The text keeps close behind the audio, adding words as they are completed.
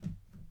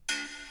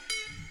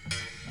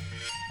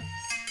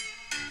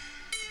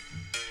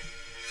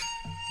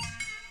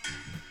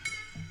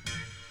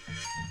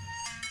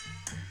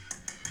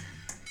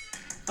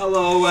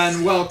Hello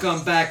and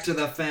welcome back to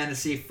the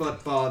Fantasy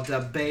Football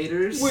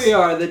Debaters. We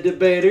are the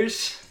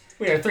Debaters.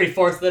 We are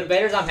 3/4 of the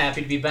Debaters. I'm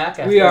happy to be back.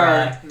 After, We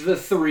are the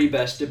three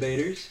best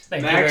debaters.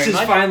 Thank you Max very is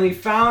much. finally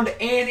found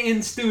and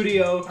in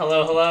studio.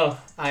 Hello.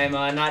 I am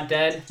not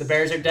dead. The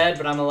Bears are dead,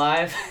 but I'm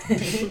alive.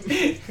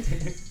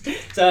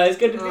 So it's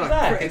good to be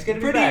back. It's good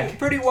to be back.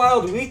 Pretty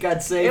wild week,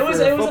 I'd say. It was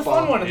for a football.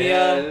 fun one of the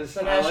I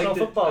National liked it.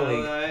 Football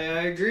League.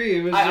 I agree.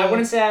 It was. I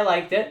wouldn't say I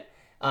liked it.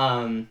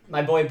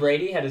 My boy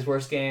Brady had his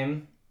worst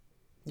game,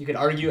 you could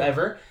argue,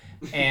 ever,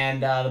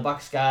 and the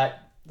Bucks got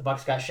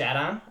shat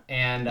on,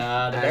 and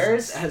the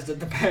Bears. As did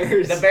the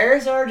Bears. The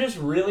Bears are just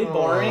really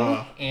boring,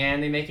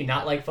 and they make you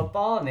not like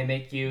football, and they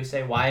make you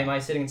say, why am I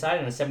sitting inside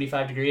on a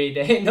 75-degree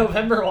day in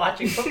November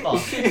watching football?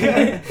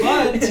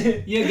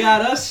 But you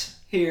got us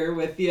here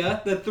with you,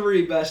 the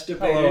three best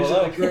debaters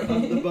Hello.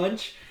 of the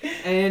bunch,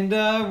 and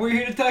we're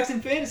here to talk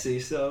some fantasy.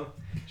 So,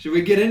 should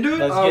we get into it?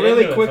 Let's get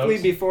really into it, quickly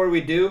folks. before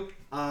we do,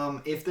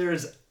 if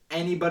there's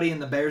anybody in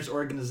the Bears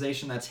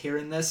organization that's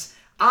hearing this,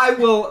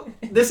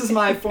 this is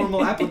my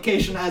formal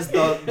application as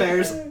the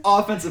Bears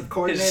offensive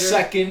coordinator. His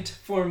second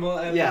formal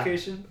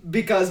application.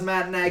 Because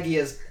Matt Nagy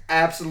is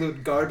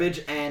absolute garbage,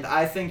 and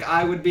I think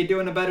I would be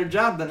doing a better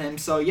job than him.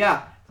 So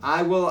yeah,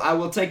 I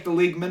will take the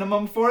league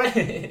minimum for it,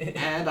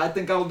 and I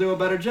think I will do a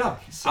better job.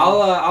 So.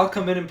 I'll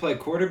come in and play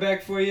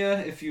quarterback for you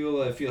if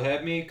you'll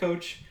have me,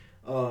 coach.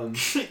 I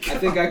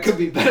think I could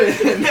be better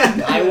than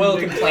that. I will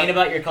complain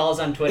about your calls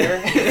on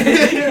Twitter.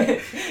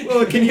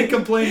 Well, can you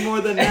complain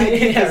more than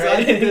Nagy? Because Yeah, right.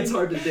 I think it's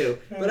hard to do.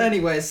 But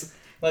anyways,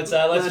 Let's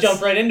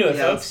jump right into it,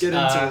 yeah, folks. let's get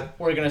into it.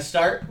 We're gonna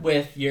start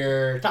with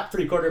your top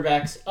 3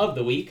 quarterbacks of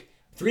the week.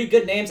 3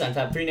 good names on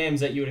top. 3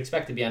 names that you would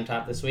expect to be on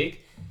top this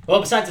week.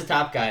 Well, besides the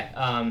top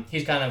guy,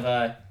 he's kind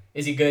of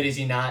is he good? Is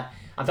he not?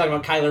 I'm talking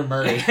about Kyler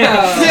Murray.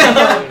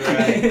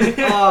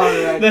 all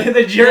right.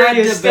 The jury That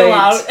is still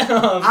debate.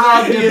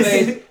 out.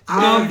 Debate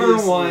number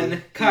Obviously.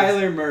 one,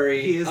 Kyler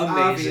Murray. He is amazing.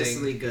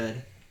 obviously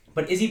good.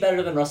 But is he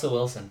better than Russell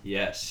Wilson?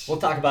 Yes. We'll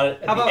talk about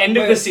it at How the about- end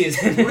of the wait,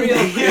 season.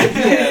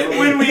 Yeah,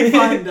 When we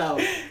find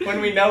out. When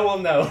we know, we'll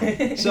know.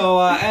 So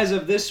as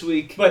of this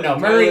week, But no,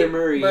 Kyler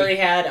Murray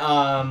had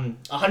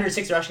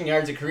 106 rushing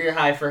yards, a career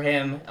high for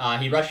him.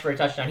 He rushed for a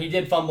touchdown. He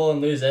did fumble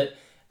and lose it,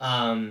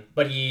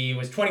 but he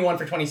was 21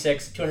 for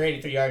 26,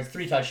 283 yards,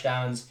 3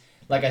 touchdowns.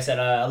 Like I said,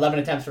 11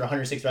 attempts for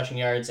 106 rushing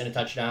yards and a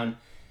touchdown.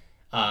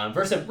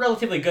 Versus a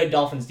relatively good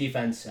Dolphins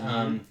defense.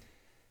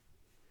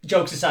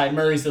 Jokes aside,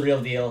 Murray's the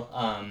real deal.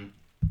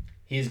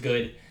 He's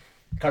good.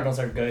 Cardinals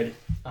are good.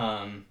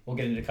 We'll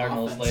get into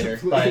Cardinals later,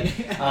 but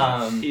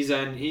he's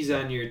on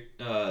your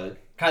Kyler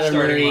starting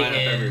Murray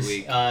lineup every is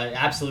week.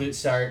 absolute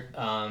start.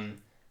 Kyler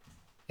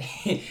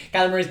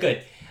Murray's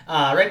good.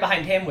 Right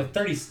behind him with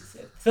 36.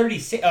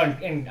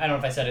 And I don't know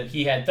if I said it.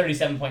 He had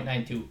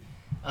 37.92.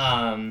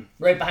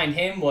 Right behind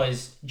him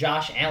was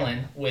Josh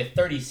Allen with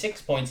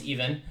 36 points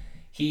even.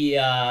 He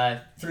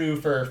threw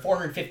for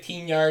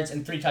 415 yards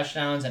and 3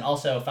 touchdowns, and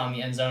also found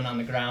the end zone on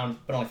the ground,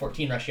 but only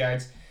 14 rush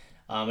yards.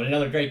 But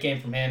another great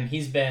game from him.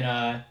 He's been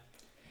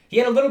he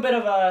had a little bit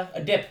of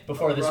a dip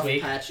before this Rough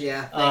week. patch,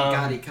 yeah. Thank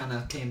God he kind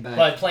of came back.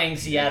 But playing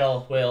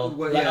Seattle will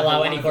Well, yeah, allow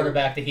one any of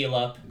quarterback to heal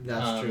up.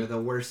 That's true. The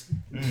worst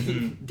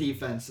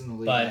defense in the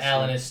league. But this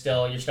Allen year. is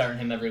still, you're starting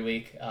him every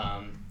week.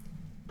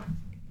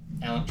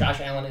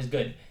 Josh Allen is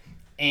good.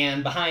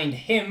 And behind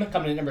him,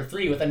 coming in number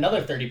 3 with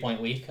another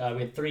 30-point week, we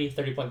had 3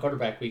 30-point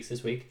quarterback weeks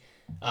this week,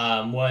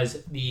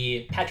 was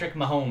the Patrick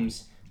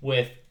Mahomes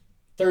with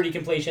 30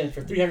 completions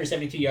for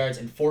 372 yards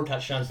and 4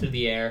 touchdowns through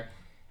the air,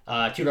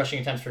 2 rushing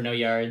attempts for no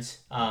yards.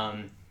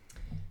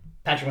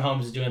 Patrick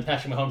Mahomes is doing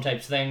Patrick Mahomes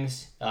types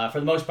things.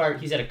 For the most part,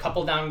 he's had a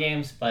couple down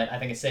games, but I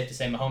think it's safe to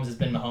say Mahomes has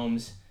been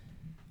Mahomes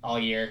all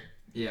year.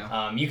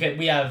 Yeah.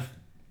 We have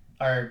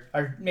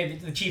our maybe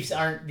the Chiefs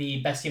aren't the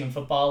best team in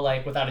football,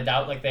 like without a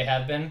doubt, like they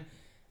have been.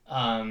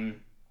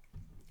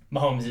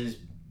 Mahomes is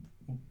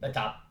a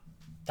top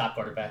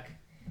quarterback.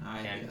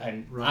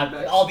 And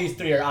all these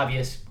 3 are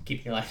obvious,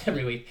 keeping your life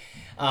every week.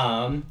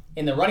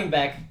 In the running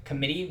back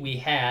committee, we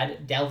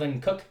had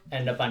Dalvin Cook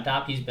end up on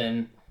top. He's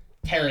been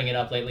tearing it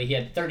up lately. He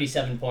had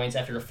 37 points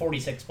after a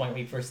 46-point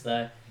week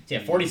versus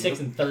 46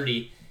 and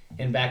 30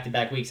 in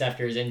back-to-back weeks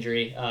after his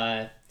injury.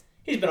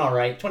 He's been all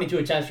right. 22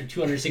 attempts for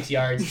 206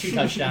 yards, 2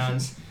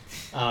 touchdowns.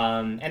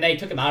 And they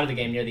took him out of the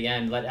game near the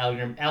end. Let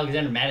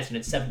Alexander Madison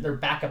at 7. Their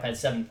backup had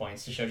 7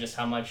 points to show just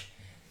how much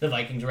the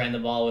Vikings ran the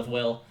ball with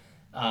Will.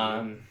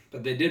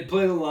 But they did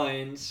play the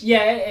Lions.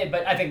 Yeah,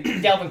 but I think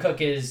Dalvin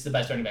Cook is the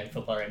best running back in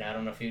football right now. I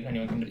don't know if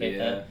anyone can debate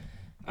that.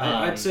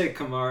 I'd say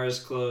Kamara's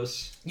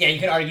close. Yeah, you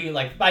could argue,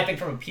 I think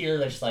from a peer,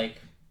 there's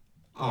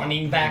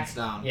running back. hands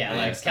down. Yeah,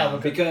 Hands Calvin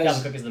down. Cook. Because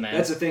Calvin Cook is the man.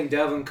 That's the thing,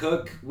 Dalvin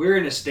Cook, we're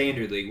in a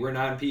standard league. We're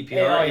not in PPR.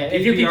 Yeah, yeah. In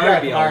If you're PPR,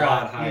 it'd be a Kamara,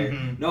 lot higher.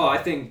 mhm. No, I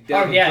think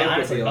Dalvin Cook would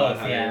honestly, be a lot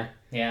both. higher.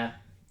 Yeah.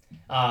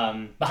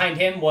 Behind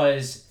him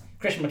was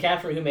Christian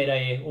McCaffrey, who made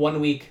a 1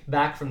 week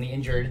back from the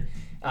injured,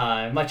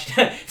 much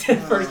to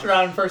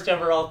first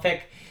overall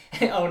pick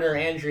owner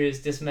Andrew's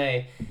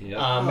dismay. Yep.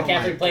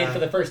 McCaffrey my played God. for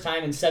the first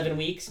time in 7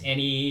 weeks, and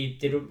he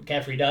did what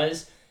McCaffrey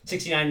does.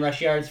 69 rush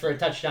yards for a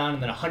touchdown,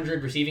 and then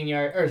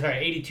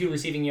 82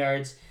 receiving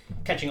yards,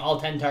 catching all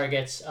 10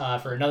 targets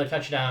for another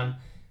touchdown.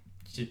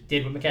 Just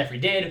did what McCaffrey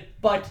did,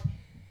 but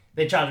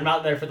they trotted him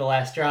out there for the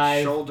last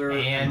drive. Shoulder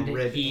and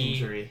rib he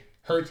injury.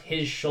 Hurt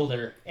his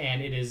shoulder,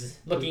 and it is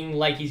looking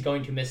like he's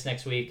going to miss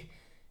next week.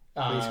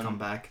 Please come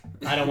back.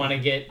 I don't want to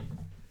get...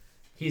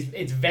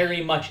 It's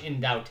very much in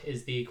doubt,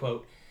 is the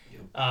quote.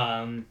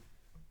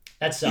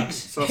 That sucks.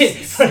 So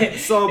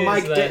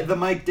the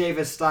Mike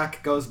Davis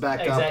stock goes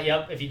back up.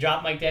 Yep. If you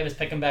drop Mike Davis,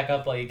 pick him back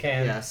up while you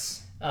can.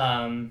 Yes.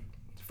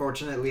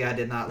 Fortunately, I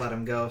did not let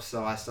him go,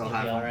 so I still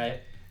have him. All right.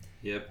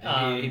 Yep.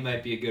 And he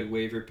might be a good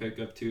waiver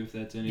pickup too, if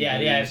that's any.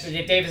 Yeah.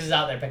 If Davis is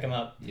out there, pick him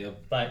up.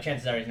 Yep. But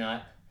chances are he's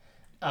not.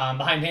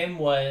 Behind him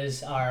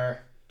was our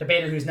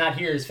debater, who's not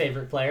here, his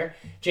favorite player,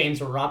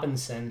 James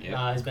Robinson. Yep.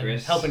 Has been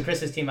helping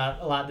Chris's team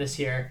out a lot this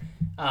year.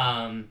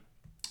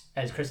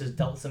 As Chris has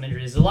dealt with some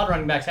injuries, a lot of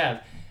running backs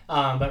have.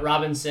 But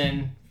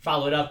Robinson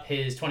followed up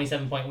his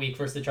 27-point week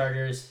versus the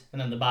Chargers and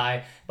then the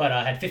bye, but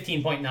had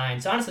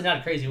 15.9. So honestly, not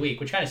a crazy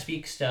week, which kind of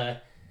speaks to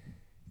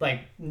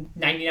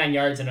 99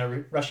 yards and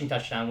a rushing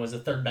touchdown was the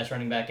third best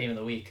running back game of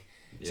the week.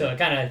 Yeah. So it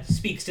kind of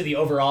speaks to the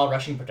overall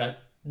rushing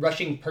production.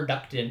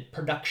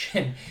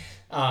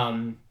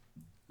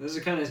 This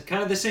is kind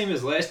of the same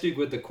as last week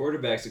with the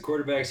quarterbacks. The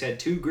quarterbacks had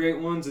 2 great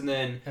ones, and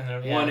then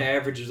one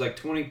average was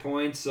 20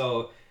 points.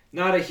 So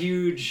not a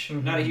huge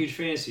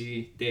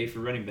fantasy day for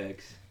running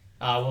backs.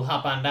 We'll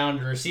hop on down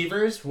to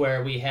receivers,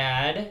 where we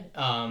had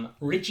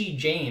Richie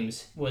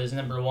James was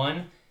number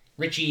 1.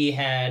 Richie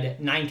had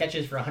 9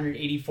 catches for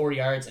 184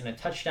 yards and a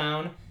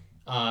touchdown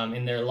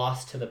in their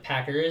loss to the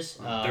Packers.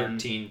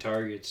 13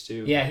 targets,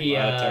 too. Yeah, he a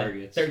lot of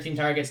targets. 13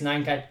 targets,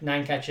 9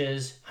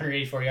 catches,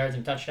 184 yards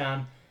and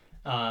touchdown.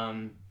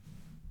 I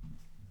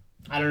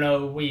don't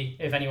know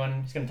if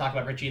anyone is going to talk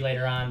about Richie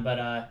later on,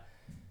 but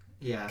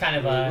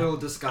we'll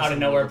discuss out of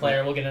nowhere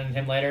player. We'll get into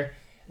him later.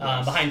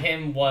 Yes. Behind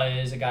him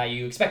was a guy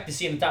you expect to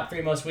see in the top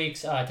 3 most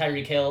weeks,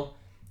 Tyreek Hill,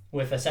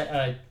 with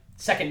a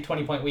second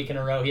 20-point week in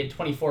a row. He had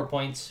 24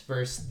 points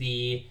versus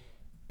the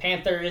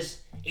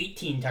Panthers,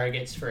 18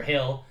 targets for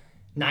Hill,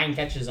 9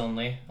 catches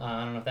only.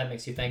 I don't know if that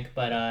makes you think,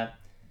 but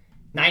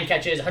 9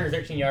 catches,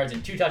 113 yards,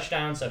 and 2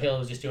 touchdowns. So Hill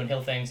was just doing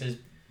Hill things. His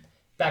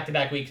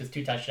back-to-back weeks with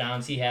 2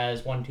 touchdowns. He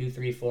has 10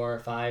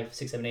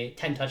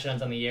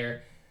 touchdowns on the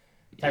year.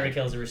 Tyreek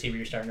Hill is a receiver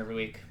you're starting every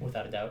week,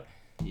 without a doubt.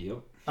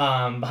 Yep.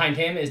 Behind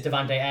him is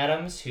Devontae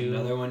Adams, who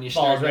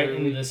falls right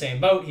into the same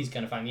boat. He's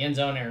going to find the end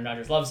zone. Aaron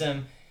Rodgers loves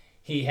him.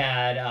 He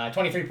had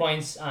 23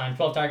 points on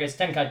 12 targets,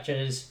 10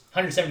 catches,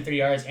 173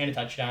 yards, and a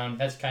touchdown.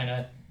 That's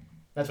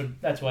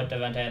what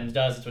Devontae Adams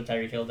does. That's what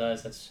Tyreek Hill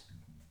does. That's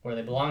where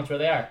they belong. It's where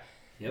they are.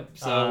 Yep.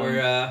 So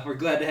we're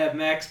glad to have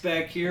Max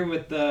back here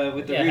with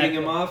reading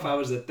him off. I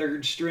was the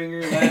 3rd stringer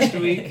last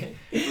week,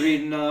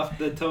 reading off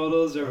the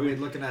totals. Are we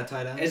looking at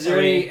tight ends? Is there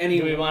any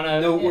do we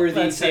wanna, noteworthy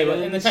let's tight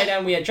ends? In the tight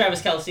end, we had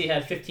Travis Kelce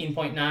had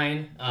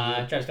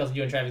 15.9. Travis Kelce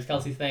doing Travis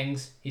Kelce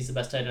things. He's the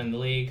best tight end in the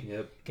league.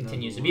 Yep.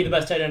 Continues to be the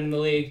best tight end in the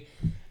league.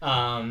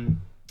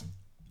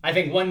 I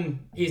think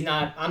he's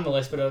not on the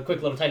list, but a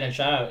quick little tight end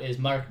shout out is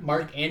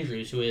Mark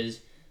Andrews, who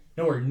is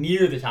nowhere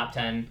near the top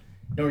 10.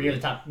 Nowhere near the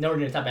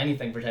top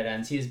anything for tight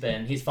ends.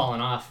 He's fallen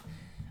off.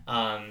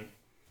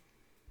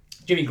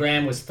 Jimmy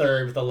Graham was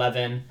 3rd with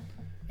 11,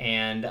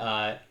 and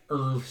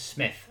Irv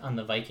Smith on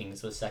the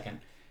Vikings was 2nd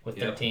with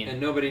 13.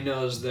 And nobody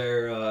knows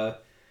they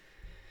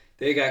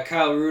got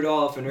Kyle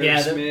Rudolph and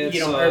Irv Smith.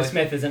 Irv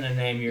Smith isn't a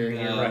name you're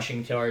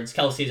rushing towards.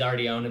 Kelsey's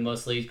already owned in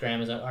most leagues.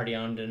 Graham is already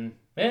owned in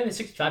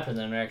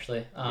 65%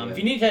 actually. If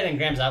you need tight end,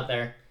 Graham's out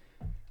there.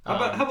 How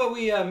about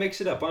we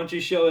mix it up? Why don't you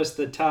show us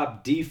the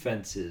top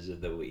defenses of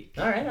the week?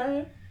 All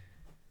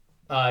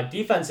right.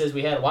 Defenses,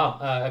 we had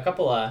a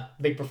couple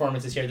big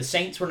performances here. The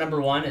Saints were number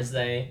 1 as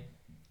they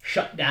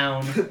shut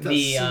down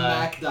the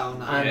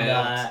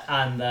smackdown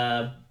on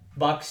the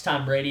Bucks.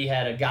 Tom Brady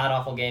had a god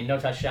awful game, no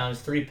touchdowns,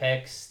 3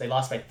 picks. They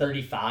lost by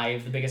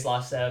 35, the biggest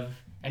loss of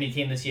any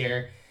team this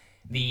year.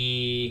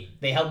 They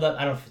held up.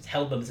 I don't know if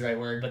held them is the right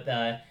word, but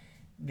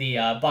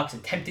the Bucks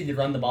attempted to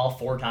run the ball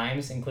 4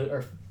 times,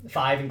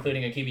 5,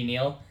 including a QB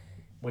kneel,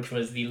 which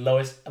was the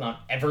lowest amount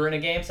ever in a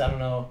game. So I don't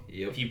know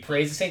if you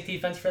praise the Saints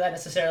defense for that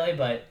necessarily,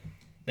 but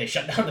they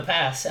shut down the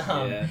pass.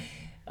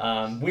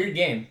 Weird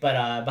game.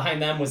 But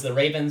behind them was the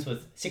Ravens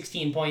with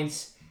 16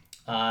 points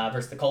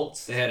versus the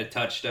Colts. They had a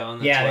touchdown.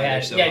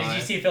 Did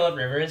you see Phillip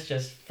Rivers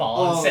just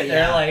fall and sit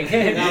there like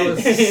that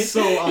was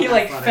so he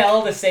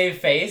fell to save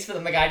face, but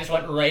then the guy just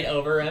went right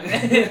over him.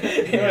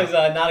 It was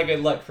not a good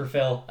look for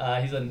Phil.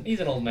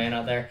 He's an old man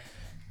out there.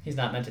 He's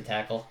not meant to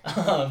tackle.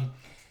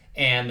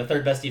 And the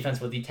 3rd best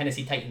defense with the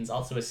Tennessee Titans,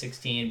 also with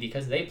 16,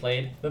 because they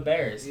played the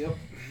Bears. Yep.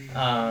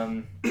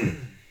 I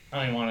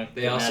don't even want to.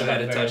 They also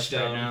had a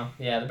touchdown. Right now.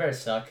 Yeah, the Bears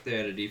suck. They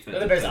had a defense.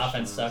 The Bears'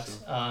 offense sucks.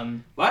 So.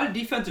 A lot of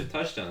defensive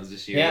touchdowns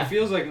this year. Yeah. It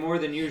feels like more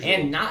than usual.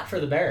 And not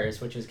for the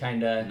Bears, which is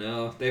kind of.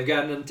 No, they've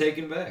gotten them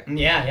taken back.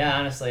 Yeah,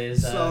 honestly.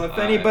 So if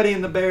anybody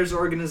in the Bears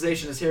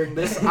organization is hearing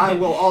this, I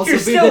will also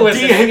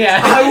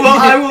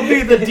I will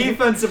be the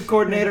defensive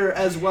coordinator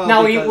as well.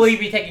 Now, will you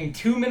be taking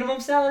 2 minimum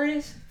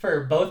salaries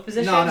for both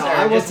positions? No,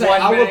 I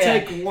will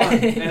take one.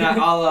 And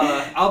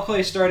I'll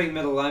play starting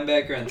middle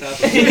linebacker on top of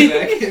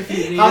quarterback if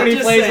you need. How many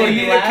plays will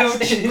you last?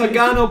 Coach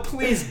Pagano,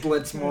 please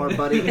blitz more,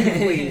 buddy.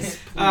 Please.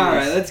 All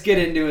right, let's get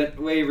into it.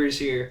 Waivers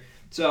here.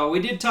 So we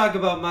did talk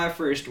about my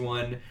first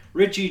one,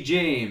 Richie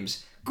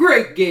James.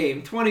 Great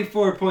game,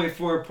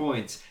 24.4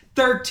 points,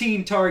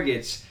 13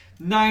 targets,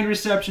 9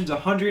 receptions,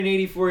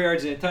 184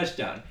 yards, and a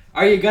touchdown.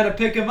 Are you going to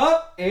pick him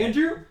up,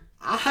 Andrew?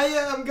 I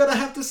am going to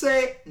have to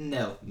say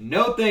no.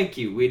 No, thank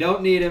you. We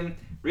don't need him.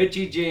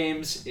 Richie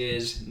James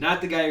is not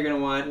the guy you're going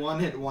to want.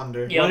 One-hit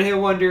wonder. Yep. One-hit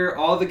wonder.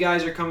 All the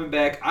guys are coming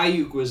back.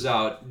 Ayuk was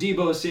out.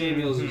 Deebo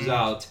Samuels was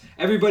out.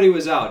 Everybody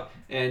was out.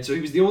 And so he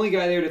was the only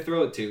guy there to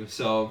throw it to.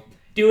 So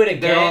do it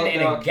again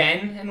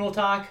and we'll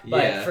talk.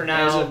 But for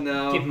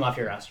now, keep him off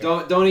your roster.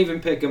 Don't even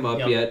pick him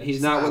up yet.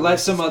 He's not. Let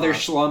some other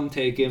schlum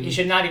take him. He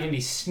should not even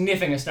be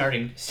sniffing a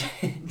starting.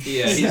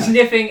 He's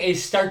sniffing a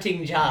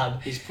starting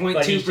job. He's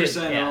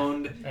 0.2%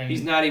 owned.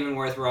 He's not even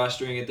worth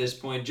rostering at this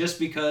point, just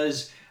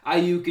because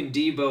Ayuk and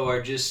Deebo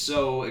are just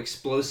so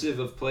explosive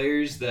of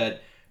players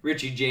that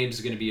Richie James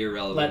is going to be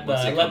irrelevant.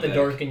 Let the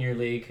dork in your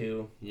league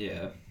who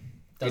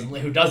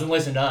doesn't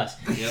listen to us.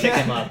 Yep. Pick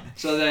him up.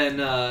 So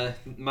then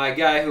my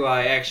guy who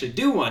I actually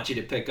do want you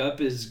to pick up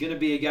is going to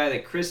be a guy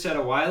that Chris said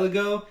a while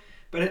ago,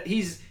 but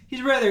he's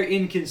rather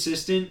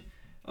inconsistent.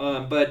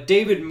 But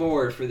David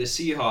Moore for the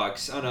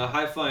Seahawks on a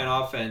high-flying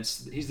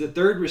offense. He's the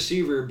third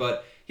receiver,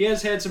 but he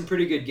has had some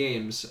pretty good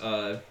games.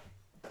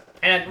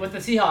 And with the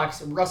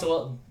Seahawks,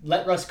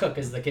 let Russ cook,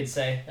 as the kids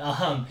say.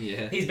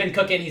 He's been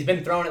cooking. He's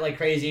been throwing it like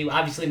crazy.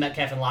 Obviously,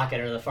 Metcalf and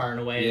Lockett are the far and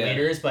away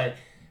leaders, but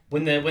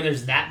when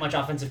there's that much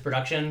offensive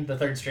production, the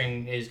third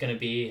string is going to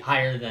be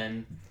higher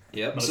than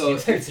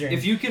most third string.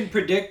 If you can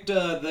predict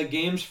the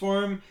games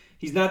for him,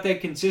 he's not that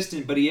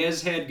consistent, but he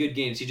has had good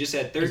games. He just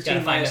had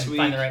 13 last week.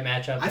 Find the right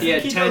matchup. He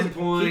had 10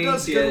 points. He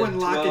does good when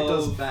Lockett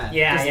does bad.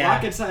 Because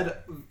Lockett's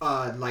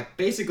had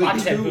basically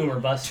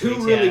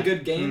two really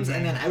good games,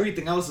 and then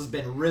everything else has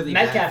been really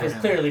bad. Metcalf is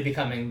clearly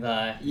becoming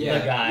the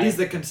guy. He's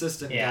the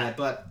consistent guy,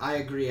 but I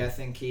agree. I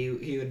think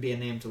he would be a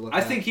name to look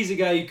at. I think he's a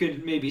guy you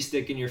could maybe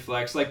stick in your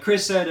flex. Like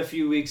Chris said a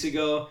few weeks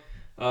ago,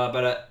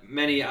 but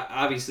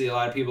obviously a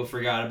lot of people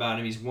forgot about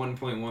him. He's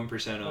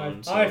 1.1%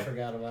 owned. I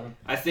forgot about him.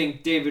 I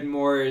think David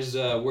Moore is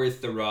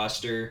worth the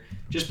roster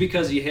just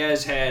because he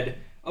has had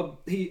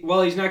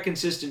while he's not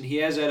consistent, he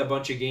has had a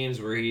bunch of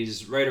games where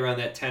he's right around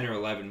that 10 or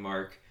 11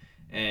 mark,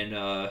 and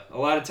a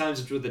lot of times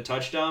it's with a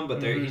touchdown,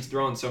 but he's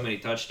throwing so many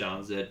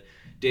touchdowns that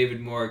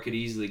David Moore could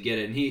easily get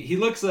it. And he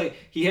looks like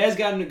he has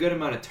gotten a good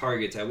amount of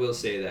targets. I will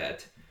say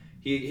that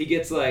he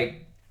gets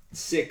like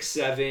 6,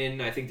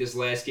 7. I think this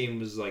last game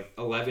was like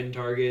 11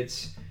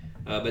 targets.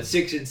 But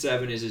 6 and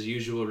 7 is his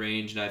usual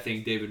range, and I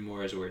think David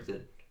Moore is worth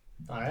it.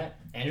 All right.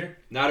 Andrew?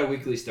 Not a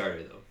weekly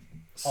starter, though.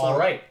 All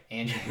right,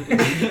 Andrew.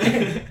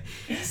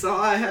 So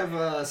I have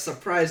a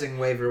surprising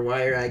waiver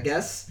wire, I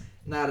guess.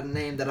 Not a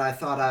name that I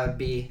thought I would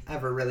be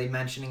ever really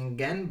mentioning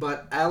again,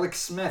 but Alex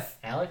Smith.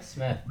 Alex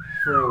Smith.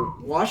 For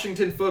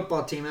Washington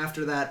football team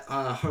after that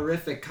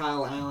horrific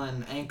Kyle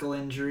Allen ankle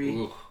injury.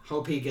 Ooh.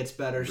 Hope he gets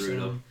better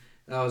soon.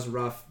 That was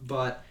rough,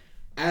 but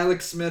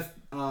Alex Smith,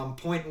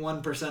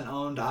 0.1%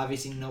 owned.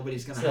 Obviously,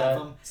 nobody's going to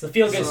have him. It's the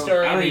feel-good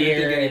story I of don't the even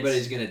year. think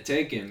anybody's going to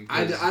take him.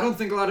 I don't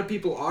think a lot of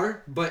people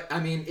are, but, I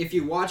mean, if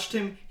you watched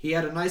him, he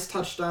had a nice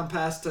touchdown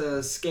pass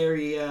to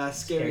Scary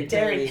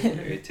Terry.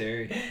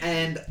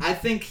 And I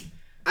think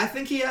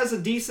he has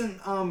a decent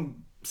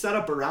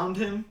setup around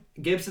him.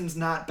 Gibson's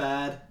not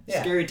bad.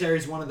 Yeah. Scary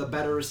Terry's one of the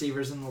better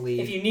receivers in the league.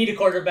 If you need a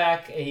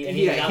quarterback,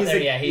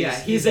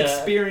 he's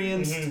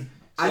experienced. Mm-hmm.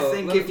 I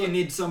think if you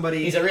need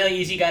somebody... He's a really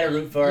easy guy to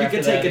root for. You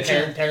can take a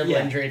chance. Terrible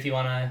injury if you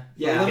want to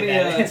get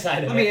that inside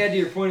of it. Let me add to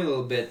your point a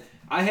little bit.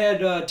 I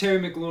had Terry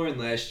McLaurin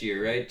last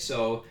year, right?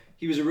 So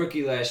he was a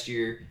rookie last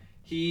year.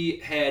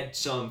 He had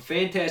some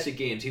fantastic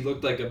games. He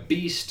looked like a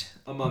beast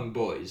among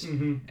boys.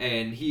 Mm-hmm.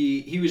 And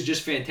he was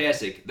just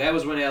fantastic. That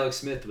was when Alex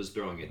Smith was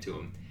throwing it to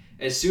him.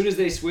 As soon as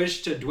they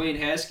switched to Dwayne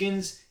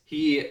Haskins,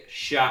 he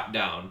shot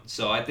down.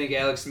 So I think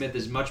Alex Smith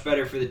is much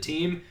better for the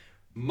team,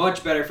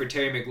 much better for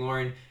Terry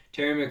McLaurin.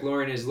 Terry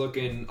McLaurin is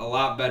looking a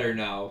lot better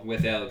now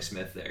with Alex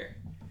Smith there.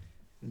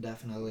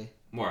 Definitely.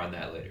 More on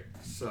that later.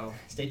 So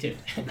stay tuned.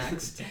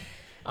 Next.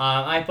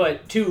 I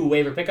put 2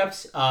 waiver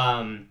pickups.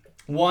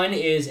 One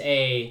is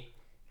a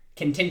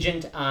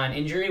contingent on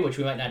injury, which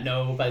we might not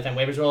know by the time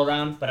waivers roll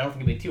around, but I don't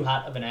think it'll be too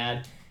hot of an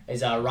ad,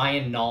 is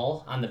Ryan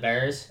Nall on the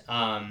Bears.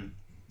 I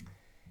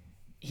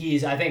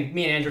think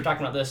me and Andrew were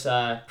talking about this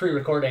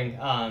pre-recording,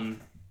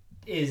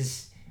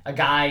 is a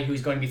guy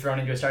who's going to be thrown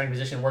into a starting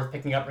position worth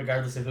picking up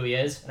regardless of who he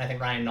is. And I think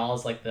Ryan Nall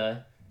is like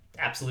the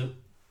absolute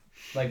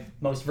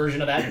most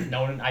version of that.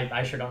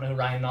 I sure don't know who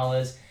Ryan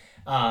Nall is.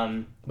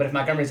 But if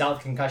Montgomery's out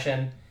with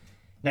concussion,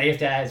 now you have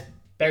to, as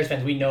Bears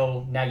fans, we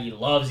know Nagy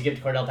loves to give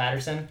to Cordell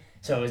Patterson.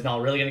 So is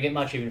Nall really going to get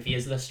much even if he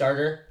is the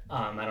starter?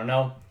 I don't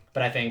know.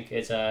 But I think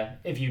it's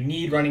if you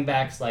need running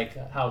backs like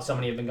how so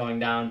many have been going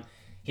down,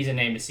 he's a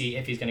name to see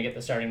if he's going to get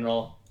the starting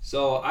role.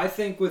 So I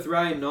think with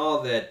Ryan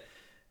Nall that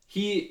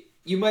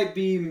you might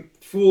be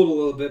fooled a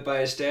little bit by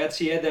his stats.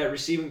 He had that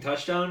receiving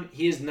touchdown.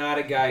 He is not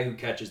a guy who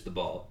catches the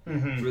ball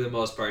for the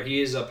most part.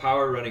 He is a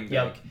power running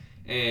back.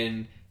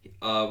 And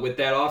with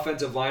that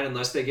offensive line,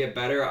 unless they get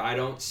better, I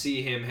don't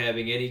see him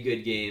having any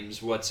good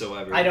games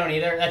whatsoever. I don't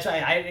either. That's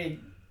why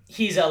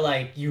he's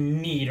you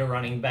need a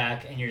running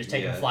back, and you're just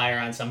taking a flyer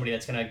on somebody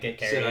that's going to get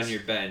carries. Sit on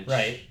your bench.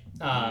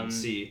 Right.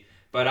 See.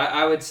 But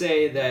I would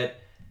say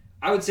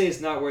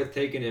it's not worth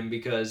taking him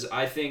because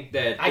I think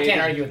that I can't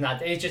argue with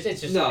not. It's just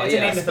no, it's a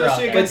name to throw out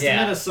especially against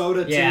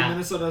Minnesota too. Yeah.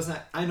 Minnesota's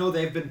not. I know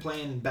they've been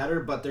playing better,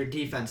 but their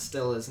defense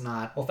still is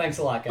not. Well, thanks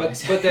a lot,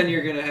 guys. But then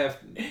you're gonna have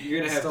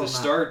to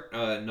start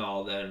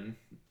Null then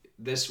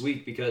this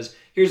week because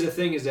here's the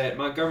thing: is that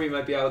Montgomery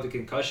might be out with a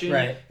concussion.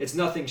 Right. It's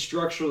nothing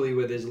structurally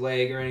with his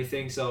leg or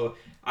anything, so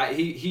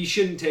he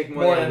shouldn't take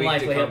more than a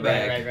week to come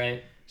back.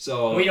 Right.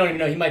 So we don't even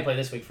know. He might play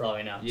this week for all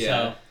we know. Yeah.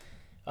 So.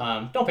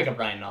 Don't pick up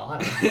Ryan Null. I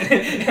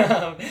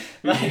don't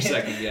know. Your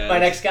second guy. My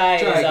next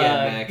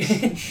guy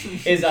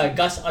is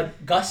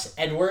Gus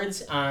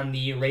Edwards on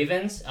the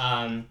Ravens.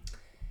 The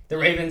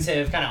Ravens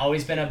have kind of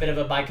always been a bit of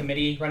a by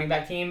committee running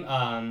back team,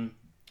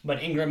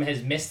 but Ingram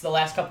has missed the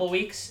last couple of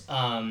weeks.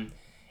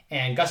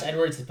 And Gus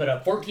Edwards has put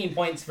up 14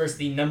 points versus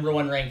the number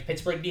 1 ranked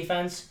Pittsburgh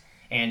defense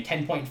and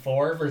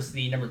 10.4 versus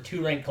the number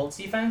 2 ranked Colts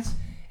defense.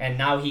 And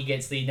now he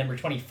gets the number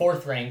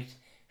 24th ranked,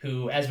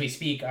 who, as we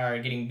speak, are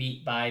getting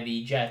beat by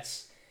the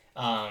Jets.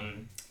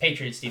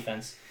 Patriots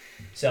defense.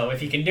 So if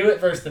he can do it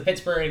versus the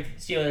Pittsburgh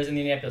Steelers and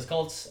the Indianapolis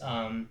Colts,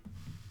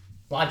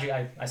 logic,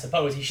 I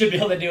suppose he should be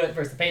able to do it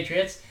versus the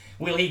Patriots.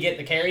 Will he get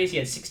the carries? He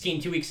had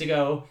 16 2 weeks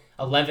ago,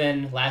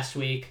 11 last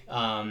week.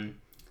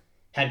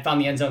 Had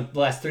found the end zone the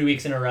last 3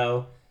 weeks in a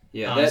row.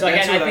 Yeah. So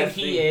again, I think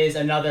he is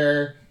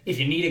another. If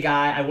you need a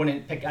guy, I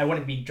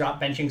wouldn't be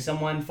drop benching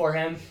someone for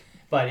him.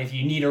 But if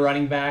you need a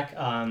running back,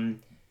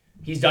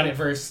 he's done it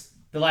versus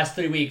the last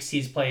 3 weeks.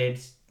 He's played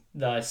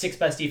the 6th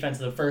best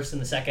defense of the first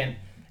and the second,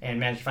 and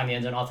managed to find the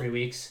end zone all 3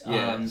 weeks.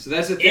 Yeah, so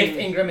that's the thing. If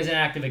Ingram is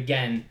inactive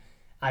again,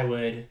 I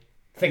would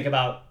think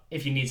about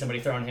if you need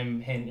somebody throwing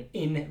him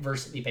in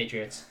versus the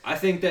Patriots. I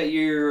think that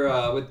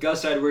you're, with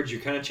Gus Edwards,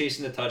 you're kind of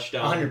chasing the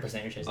touchdown. 100%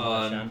 you're chasing the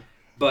touchdown.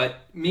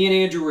 But me and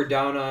Andrew were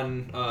down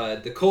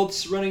on the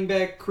Colts running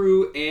back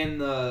crew and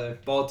the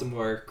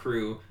Baltimore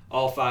crew,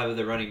 all 5 of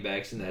the running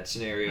backs in that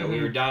scenario.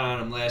 We were down on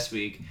them last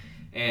week.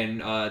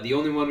 And the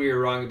only one we were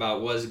wrong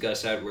about was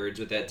Gus Edwards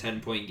with that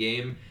 10-point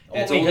game.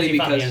 And it's only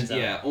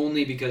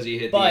because he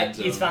hit the end zone.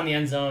 But he's found the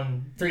end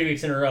zone 3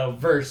 weeks in a row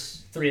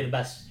versus 3 of the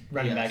best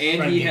running backs.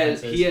 And he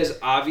has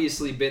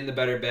obviously been the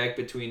better back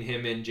between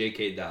him and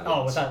J.K.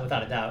 Dobbins. Oh,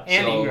 without a doubt.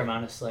 And Ingram,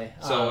 honestly.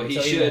 So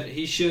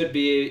he should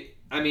be.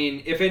 I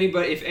mean, if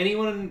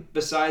anyone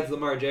besides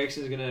Lamar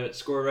Jackson is going to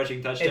score a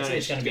rushing touchdown,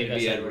 it's going to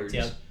be Edwards.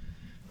 Yep.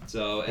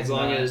 So as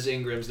long as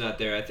Ingram's not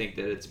there, I think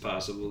that it's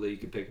possible that you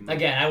could pick him up.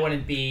 Again, I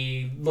wouldn't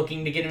be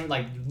looking to get him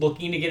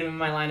in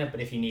my lineup,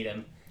 but if you need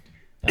him.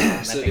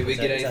 So did we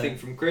get anything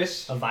from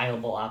Chris? A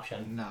viable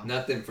option. No.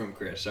 Nothing from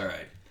Chris. All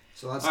right.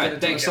 So let's get into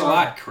thanks a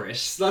lot,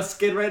 Chris. Let's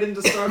get right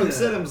into Stardom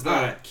Siddums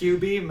then. Right.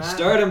 QB, Matt.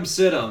 Stardom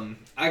Siddum.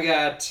 I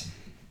got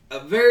a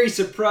very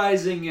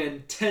surprising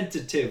and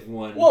tentative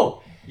one.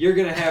 Whoa. You're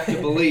going to have to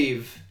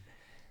believe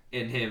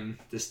in him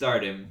to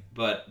start him,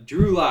 but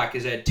Drew Lock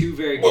has had 2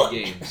 very good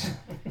games.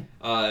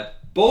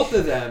 Both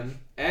of them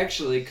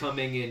actually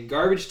coming in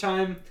garbage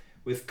time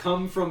with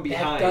come from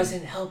behind. That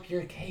doesn't help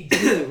your case.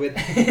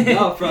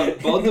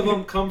 Both of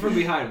them come from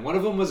behind. One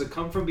of them was a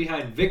come from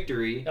behind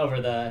victory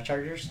over the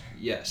Chargers.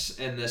 Yes,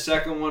 and the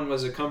second one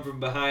was a come from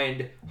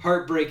behind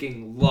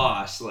heartbreaking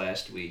loss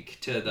last week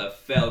to the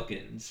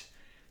Falcons.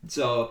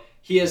 So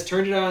he has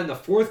turned it on in the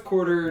fourth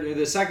quarter,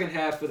 the second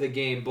half of the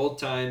game, both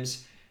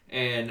times.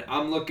 And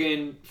I'm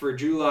looking for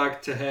Drew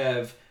Lock to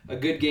have a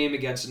good game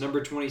against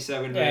number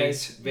 27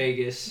 ranked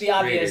Vegas The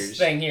obvious Raiders.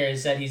 thing here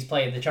is that he's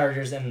played the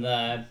Chargers and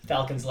the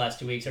Falcons the last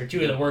 2 weeks, or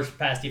 2 of the worst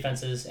pass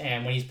defenses.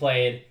 And when he's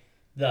played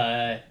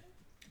the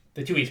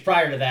 2 weeks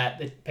prior to that,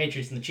 the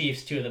Patriots and the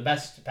Chiefs, 2 of the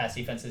best pass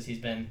defenses he's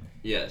been.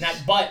 Yes.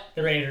 But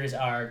the Raiders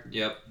are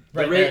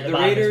right there at the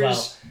bottom Raiders,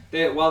 as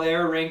well. While they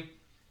are ranked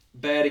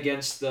bad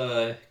against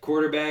the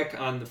quarterback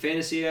on the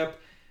fantasy app,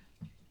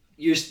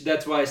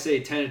 that's why I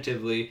say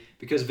tentatively,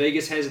 because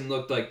Vegas hasn't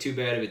looked like too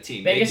bad of a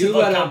team. Vegas is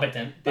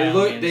competent.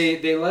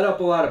 They let up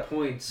a lot of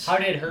points. How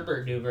did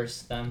Herbert do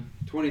versus them?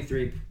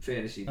 23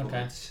 fantasy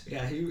points.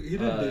 Yeah, he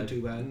didn't do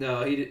too bad.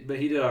 No, he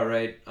did all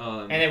right.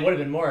 And it would have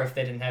been more if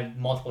they didn't have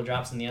multiple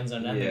drops in the end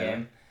zone to end the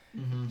game.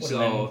 Mm-hmm. Would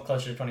have been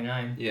closer to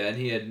 29. Yeah, and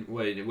he had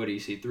what do you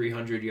see?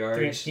 300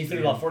 yards. He threw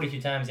the ball 42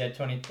 times. He had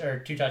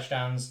 2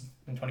 touchdowns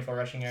and 24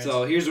 rushing yards.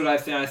 So here's what I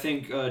think. I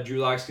think Drew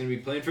Lock's going to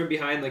be playing from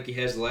behind like he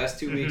has the last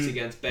 2 weeks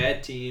against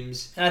bad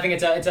teams. And I think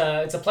it's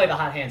a play the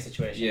hot hand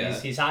situation. Yeah.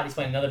 He's hot. He's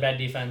playing another bad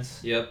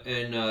defense. Yep,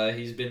 and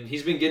he's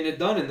been getting it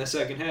done in the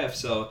second half.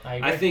 So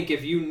I think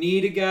if you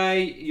need a guy,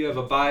 you have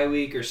a bye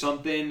week or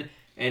something,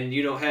 and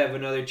you don't have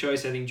another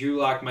choice, I think Drew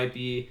Lock might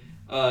be.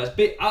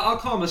 I'll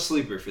call him a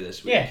sleeper for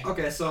this week. Yeah.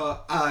 Okay, so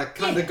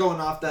kind of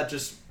going off that,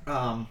 just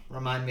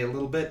remind me a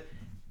little bit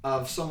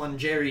of someone,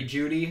 Jerry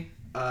Jeudy.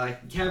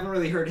 haven't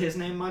really heard his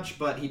name much,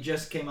 but he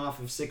just came off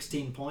of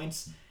 16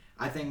 points.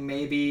 I think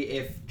maybe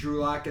if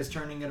Drew Lock is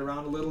turning it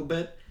around a little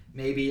bit,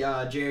 maybe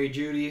Jerry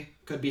Jeudy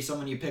could be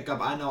someone you pick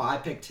up. I know I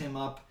picked him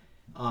up,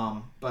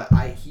 but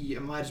he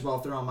might as well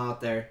throw him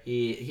out there.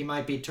 He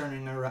might be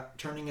turning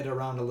it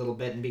around a little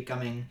bit and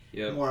becoming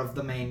more of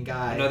the main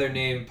guy. Another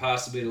name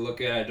possibly to look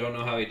at, I don't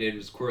know how he did,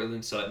 was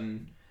Courtland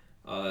Sutton.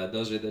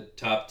 Those are the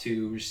top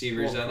 2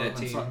 receivers on that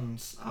team.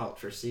 Sutton's out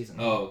for season.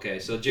 Oh, okay.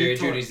 So Jerry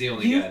Jeudy's the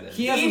only guy then.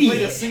 He hasn't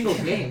played a single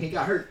game. He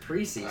got hurt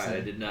preseason. I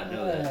did not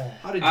know that.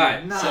 How did you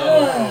not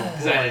know?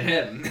 Because I didn't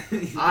have him.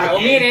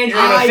 Well, me and Andrew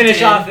are going to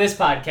finish off this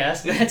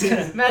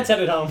podcast. Matt's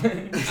headed home.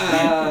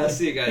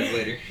 See you guys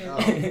later. All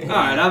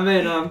right,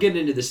 I'm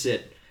getting into the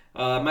sit.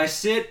 My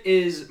sit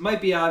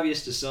might be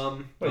obvious to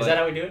some. Wait, is that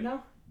how we do it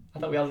now? I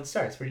thought we all did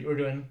starts. We're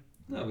doing...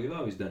 No, we've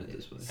always done it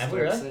this way. Have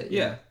we really?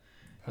 Yeah.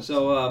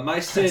 So my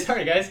sit.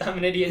 Sorry guys, I'm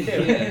an idiot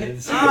too.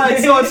 Alright,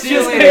 so it's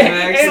just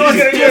Max. Anyone's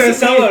gonna do a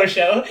solo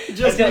show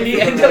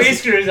until he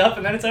screws up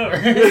and then it's over.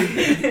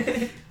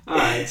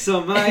 Alright,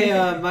 so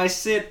my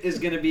sit is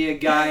gonna be a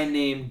guy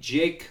named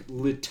Jake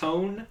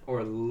Luton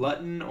or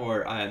Luton,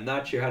 or I'm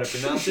not sure how to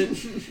pronounce it.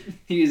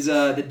 He's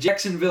the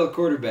Jacksonville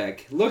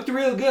quarterback. Looked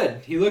real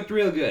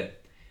good.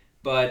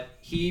 But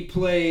he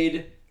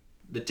played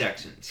the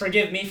Texans.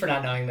 Forgive me for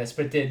not knowing this,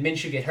 but did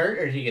Minshew get hurt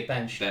or did he get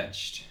benched?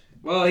 Benched.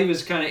 Well,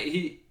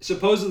 he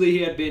supposedly he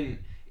had been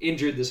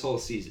injured this whole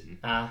season.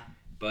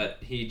 But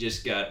he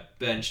just got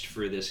benched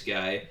for this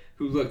guy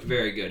who looked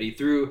very good. He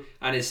threw,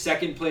 on his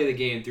second play of the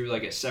game, threw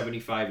like a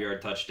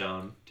 75-yard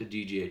touchdown to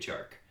DJ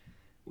Chark.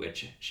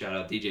 Which, shout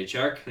out DJ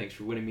Chark. Thanks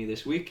for winning me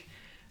this week.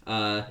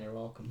 You're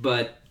welcome.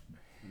 But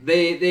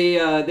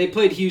they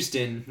played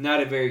Houston,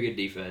 not a very good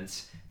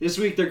defense. This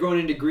week they're going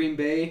into Green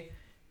Bay,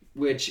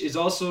 which is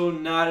also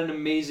not an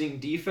amazing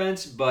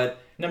defense, but...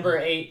 Number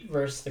 8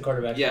 versus the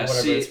quarterback,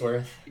 whatever it's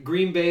worth.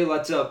 Green Bay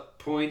lets up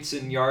points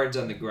and yards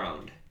on the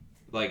ground.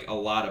 Like, a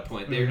lot of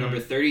points. They're number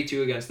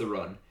 32 against the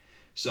run.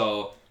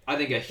 So, I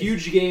think a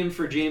huge game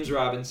for James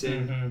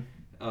Robinson.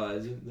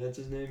 That's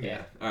his name?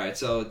 Yeah. All right,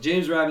 so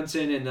James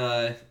Robinson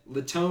and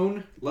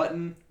Luton,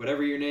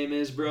 whatever your name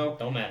is, bro.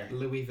 Don't matter.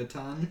 Louis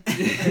Vuitton.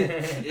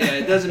 Yeah,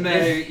 it doesn't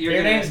matter.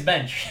 Your name's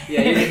Bench.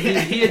 Yeah,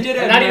 he did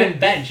have... Not even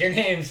Bench. Your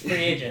name's free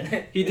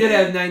agent. He did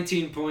have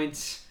 19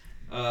 points.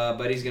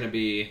 But he's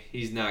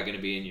not gonna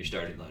be in your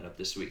starting lineup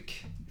this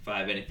week if I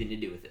have anything to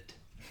do with it.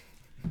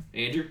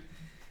 Andrew?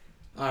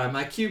 Alright,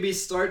 my QB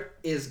start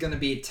is gonna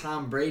be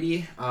Tom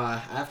Brady.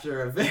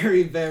 After a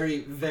very, very,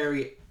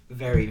 very,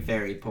 very,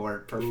 very poor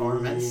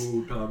performance.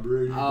 Ooh, Tom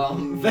Brady.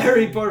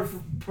 Very poor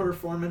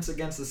performance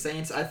against the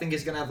Saints. I think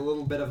he's gonna have a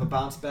little bit of a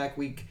bounce back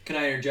week. Can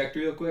I interject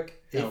real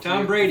quick?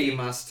 Tom Brady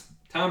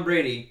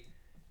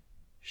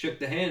shook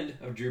the hand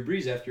of Drew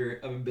Brees after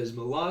an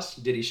abysmal loss.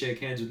 Did he shake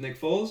hands with Nick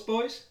Foles,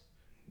 boys?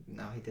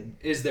 No, he didn't.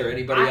 Is there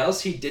anybody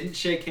else he didn't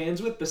shake hands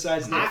with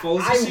besides Nick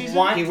Foles this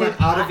season? He went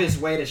out of his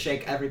way to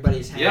shake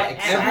everybody's hand. Yeah,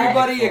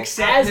 everybody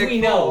except Nick Foles. As we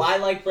know, I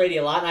like Brady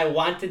a lot, and I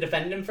want to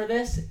defend him for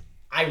this.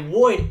 I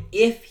would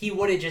if he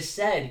would have just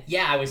said,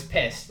 yeah, I was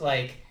pissed.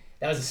 Like,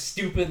 that was a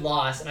stupid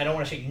loss, and I don't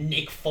want to shake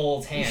Nick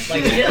Foles' hand.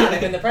 Like, we did on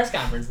him in the press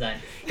conference then.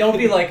 Don't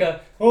be like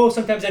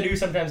sometimes I do,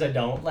 sometimes I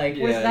don't. Like,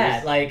 what's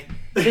that? Like...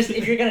 Just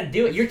if you're gonna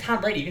do it, you're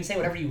Tom Brady. You can say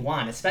whatever you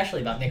want,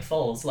 especially about Nick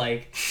Foles.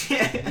 Like,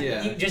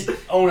 you just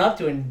own up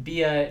to it and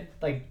be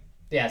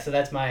So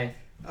that's my.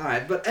 All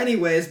right, but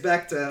anyways,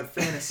 back to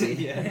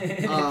fantasy.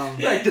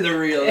 Back to the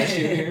real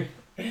issue here.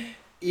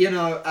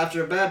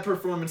 After a bad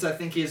performance, I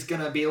think he's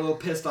gonna be a little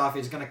pissed off.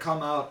 He's gonna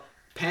come out.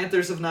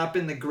 Panthers have not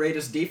been the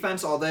greatest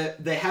defense, although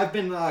they have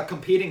been a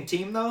competing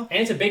team though.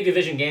 And it's a big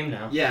division game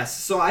now.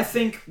 Yes, so I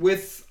think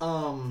with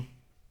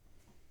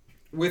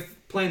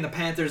playing the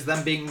Panthers,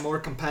 them being more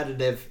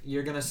competitive,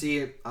 you're gonna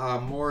see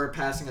more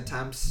passing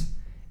attempts.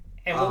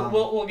 And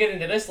we'll get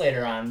into this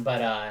later on,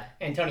 but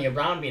Antonio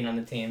Brown being on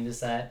the team,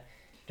 does that?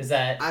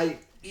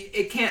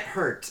 It can't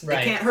hurt. Right.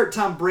 It can't hurt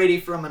Tom Brady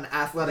from an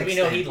athletic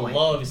standpoint. We know he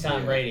loves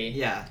Tom Brady.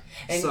 Yeah.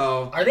 And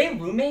are they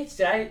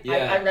roommates? I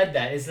read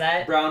that. Is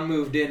that Brown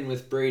moved in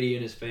with Brady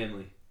and his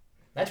family?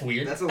 That's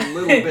weird. That's a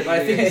little bit.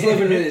 I think he's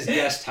living in his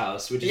guest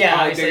house, which is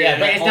probably bigger than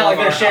but it's not like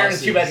they're sharing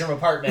houses. a 2-bedroom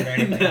apartment or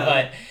anything. No.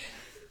 But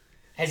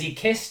has he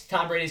kissed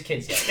Tom Brady's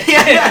kids yet?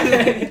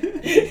 I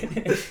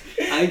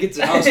think it's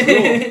a house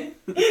rule.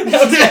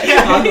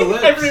 On the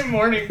lips. Every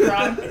morning,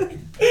 Ron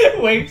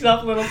wakes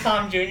up little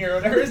Tom Jr. or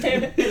whatever his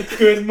name is.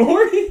 Good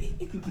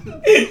morning.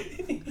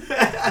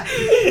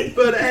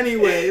 But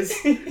anyways,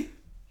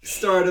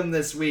 start him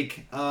this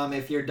week.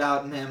 If you're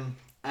doubting him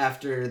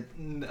after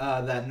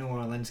that New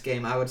Orleans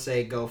game, I would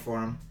say go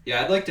for him.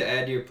 Yeah, I'd like to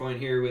add to your point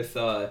here with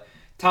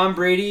Tom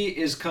Brady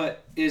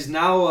is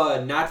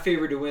now not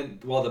favored to win.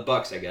 Well, the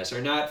Bucks, I guess,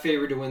 are not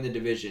favored to win the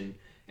division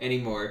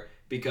anymore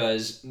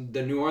because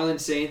the New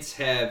Orleans Saints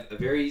have a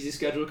very easy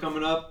schedule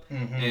coming up,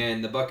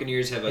 and the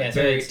Buccaneers have a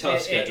very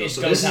tough schedule.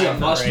 So this is a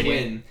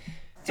must-win.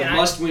 It's a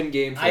must-win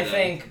game for them. I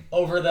think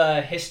over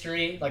the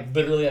history, like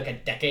literally like a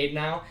decade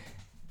now,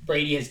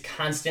 Brady has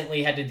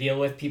constantly had to deal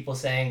with people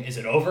saying, is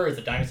it over? Is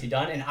the dynasty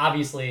done? And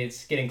obviously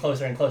it's getting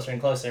closer and closer and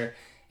closer.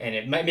 And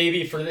it might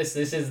maybe for this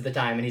is the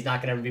time, and he's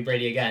not going to ever be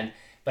Brady again.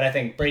 But I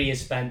think Brady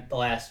has spent the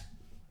last,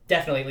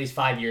 definitely at least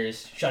 5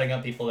 years, shutting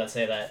up people that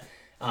say that.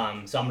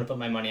 So I'm going to put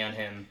my money on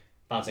him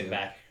bouncing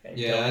back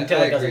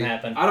until it doesn't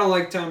happen. I don't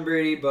like Tom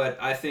Brady, but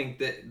I think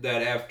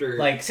that after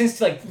since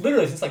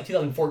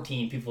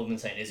 2014, people have been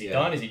saying, is he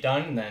done? Is he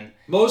done? And then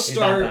most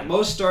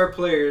star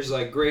players,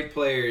 like great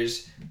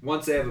players,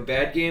 once they have a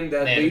bad game,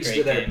 that leads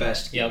to their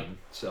best game. Yep.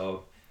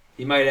 So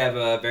he might have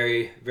a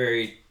very,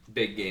 very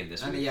big game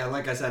this week. Yeah,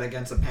 like I said,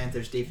 against the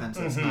Panthers defense,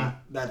 it's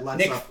not that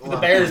lets up. The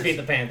Bears beat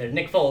the Panthers.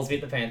 Nick Foles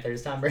beat the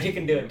Panthers. Tom Brady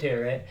can do it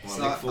too, right? Well,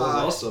 Nick Foles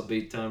also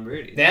beat Tom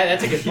Brady. Yeah,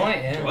 that's a good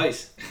point. Yeah,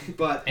 twice.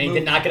 And he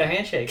did not get a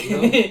handshake.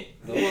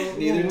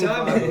 Neither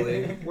time, I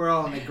believe. We're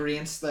all in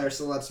agreement there,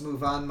 so let's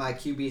move on. My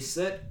QB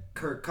sit: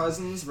 Kirk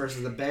Cousins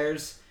versus the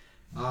Bears.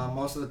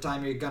 Most of the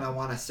time you're going to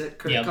want to sit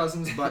Kirk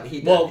Cousins, but he...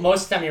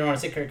 most of the time you want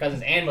to sit Kirk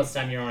Cousins, and most of the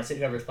time you want to sit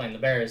whoever's playing the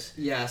Bears.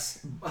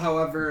 Yes.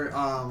 However,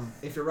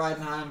 if you're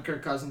riding high on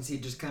Kirk Cousins, he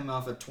just came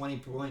off a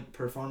 20-point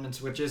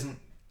performance, which isn't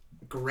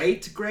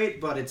great,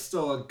 but it's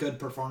still a good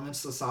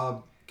performance, a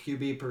solid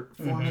QB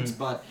performance.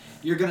 But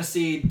you're going to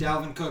see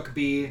Dalvin Cook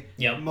be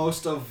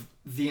most of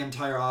the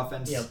entire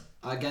offense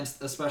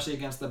especially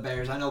against the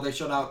Bears. I know they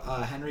shut out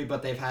Henry,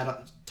 but they've had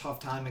a tough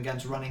time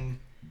against running...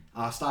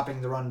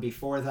 stopping the run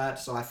before that,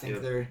 so I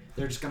think they're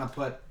just gonna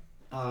put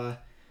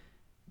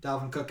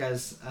Dalvin Cook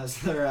as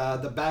their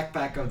the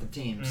backpack of the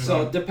team. Mm-hmm.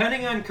 So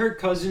depending on Kirk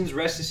Cousins'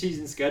 rest of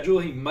season schedule,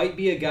 he might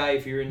be a guy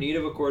if you're in need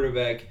of a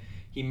quarterback.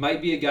 He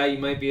might be a guy you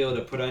might be able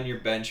to put on your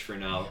bench for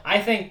now. I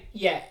think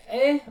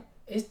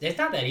it's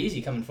not that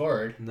easy coming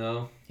forward.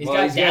 No. He's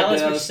got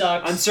Dallas, which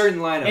sucks. Uncertain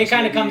lineups. It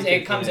kind of comes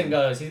and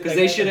goes. Because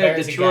they should have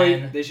Detroit.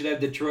 Again. They should have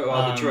Detroit.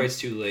 Well, Detroit's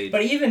too late.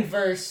 But even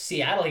versus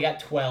Seattle, he got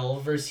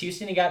 12. Versus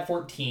Houston, he got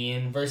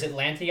 14. Versus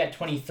Atlanta, he got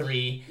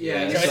 23.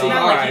 Yeah. So it's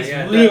not like he's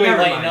really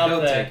lighting up.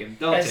 Don't take him.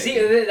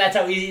 That's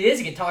how easy it is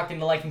to get talked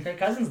into liking Kirk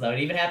Cousins, though. It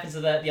even happens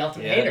to the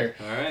ultimate hater.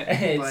 All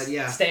right.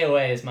 But stay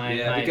away is my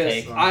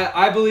take.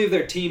 I believe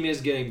their team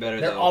is getting better.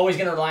 They're always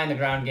going to rely on the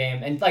ground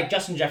game, and like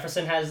Justin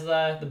Jefferson has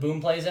the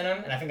boom plays in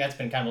him, and I think that's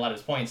been kind of a lot of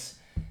his points.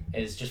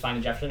 Is just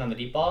finding Jefferson on the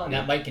deep ball, and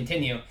that might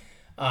continue.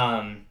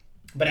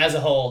 But as a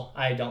whole,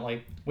 I don't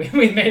like... We've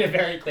made it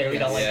very clear we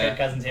don't like Kirk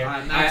Cousins here.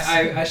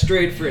 I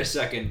strayed for a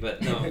second,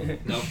 but no.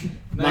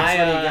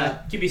 My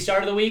QB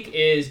start of the week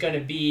is going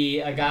to be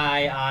a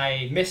guy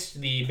I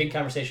missed the big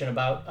conversation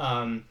about,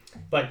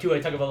 but Tua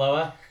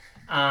Tagovailoa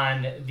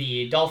on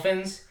the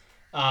Dolphins.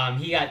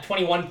 He got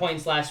 21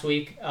 points last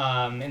week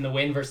in the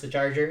win versus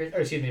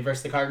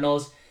the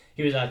Cardinals.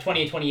 He was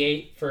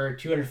 28 for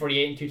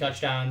 248 and 2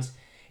 touchdowns.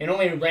 And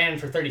only ran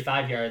for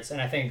 35 yards,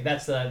 and I think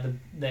that's the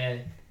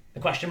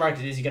question mark.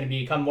 Is he going to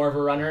become more of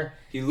a runner?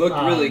 He looked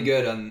really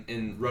good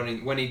in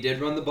running. When he did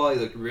run the ball, he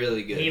looked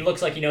really good. He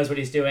looks like he knows what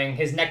he's doing.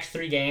 His next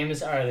 3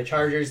 games are the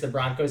Chargers, the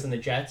Broncos, and the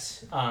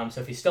Jets.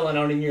 So if he's still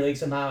unowned in your league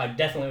somehow, I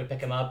definitely would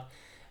pick him up.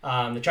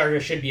 The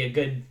Chargers should be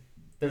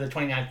they're the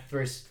 29th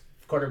first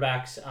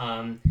quarterbacks.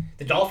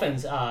 The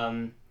Dolphins...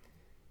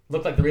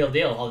 look like the real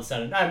deal all of a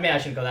sudden. I mean, I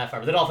shouldn't go that far,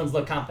 but the Dolphins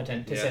look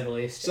competent, to say the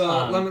least.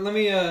 So let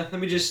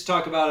me just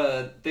talk about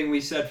a thing we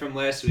said from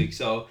last week.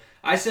 So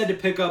I said to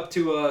pick up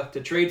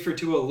to trade for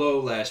Tua low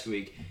last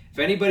week. If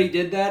anybody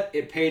did that,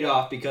 it paid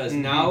off because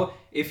now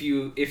if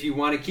you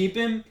want to keep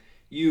him,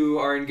 you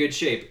are in good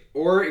shape.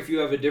 Or if you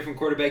have a different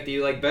quarterback that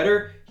you like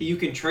better, you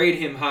can trade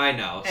him high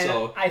now. And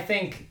so I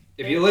think...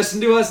 If you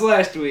listened to us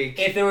last week...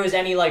 If there was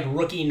any,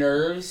 rookie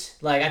nerves,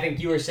 I think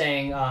you were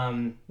saying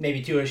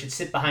maybe Tua should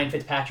sit behind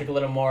Fitzpatrick a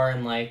little more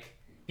and,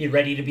 be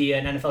ready to be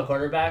an NFL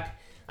quarterback.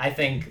 I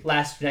think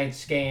last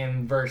night's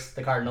game versus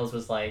the Cardinals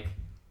was,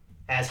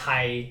 as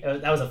high...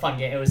 That was a fun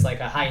game. It was,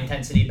 a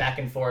high-intensity,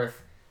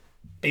 back-and-forth,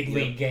 big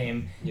league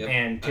game. Yep.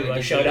 And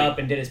Tua showed up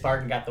and did his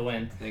part and got the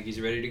win. I think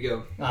he's ready to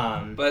go.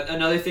 But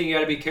another thing you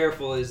got to be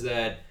careful is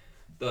that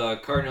the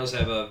Cardinals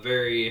have a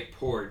very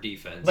poor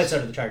defense. But so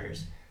do the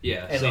Chargers.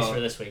 Yeah, at least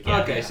for this week.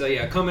 Yeah. Okay,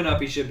 so coming up,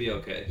 he should be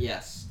okay.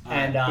 Yes,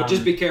 but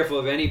just be careful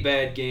of any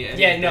bad game.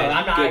 I'm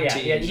not.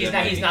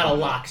 He's not a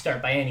lock start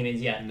by any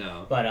means yet.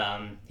 No, but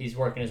he's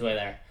working his way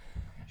there.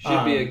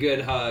 Should be a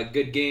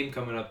good game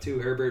coming up too.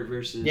 Herbert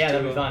versus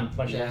that'll be fun.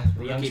 Bunch of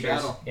the youngsters.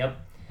 Battle. Yep.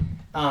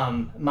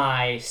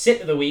 My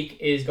sit of the week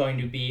is going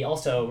to be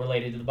also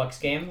related to the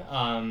Bucs game.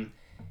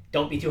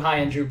 Don't be too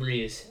high on Drew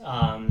Brees.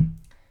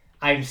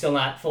 I'm still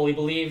not fully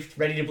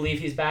ready to believe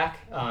he's back.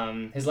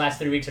 His last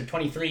 3 weeks are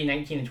 23,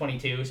 19, and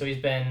 22, so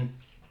he's been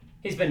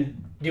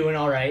doing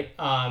all right.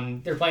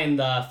 They're playing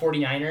the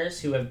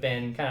 49ers, who have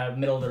been kind of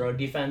middle-of-the-road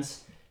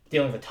defense,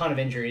 dealing with a ton of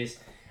injuries.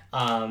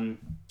 But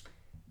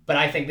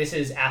I think this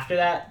is after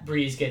that.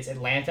 Brees gets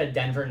Atlanta,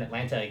 Denver, and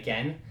Atlanta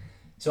again.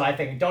 So I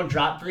think don't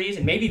drop Brees,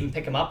 and maybe even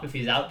pick him up if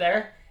he's out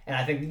there. And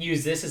I think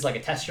use this as a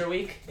tester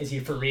week. Is he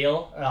for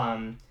real?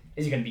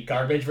 Is he going to be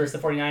garbage versus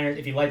the 49ers?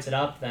 If he lights it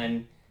up,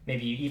 then...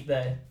 Maybe you eat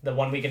the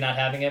 1 week of not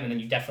having him, and then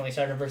you definitely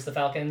start him versus the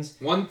Falcons.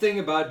 One thing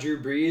about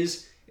Drew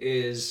Brees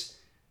is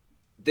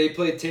they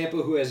played Tampa,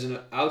 who has an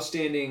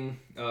outstanding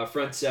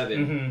front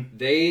seven.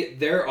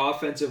 Their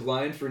offensive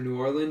line for New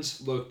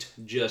Orleans looked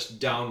just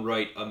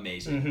downright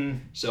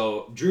amazing.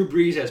 So Drew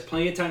Brees has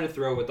plenty of time to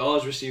throw with all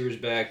his receivers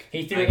back.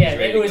 He threw.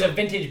 It was a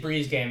vintage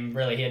Brees game.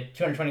 Really, he had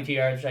 222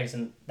 yards, which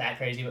isn't that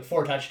crazy, but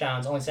 4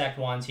 touchdowns, only sacked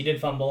once. He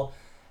did fumble.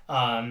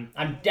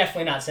 I'm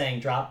definitely not saying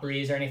drop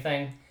Brees or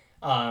anything.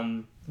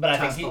 But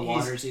I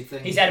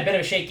think he's had a bit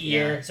of a shaky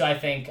year, so I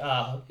think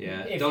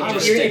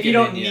if you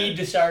don't need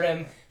to start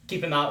him,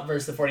 keep him out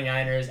versus the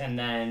 49ers, and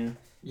then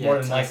more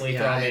than likely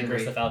throw him in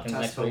versus the Falcons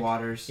next week.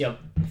 Waters. Yep.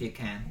 If you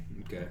can.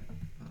 Okay.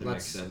 That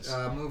Let's makes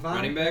sense. Move on.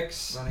 Running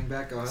backs. Go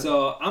ahead.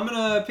 So I'm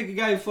gonna pick a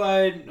guy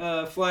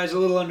who flies a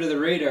little under the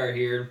radar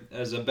here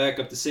as a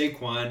backup to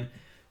Saquon.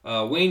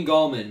 Wayne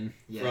Gallman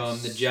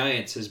from the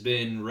Giants has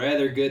been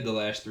rather good the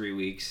last 3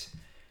 weeks.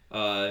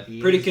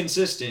 Pretty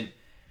consistent.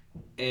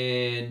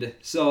 And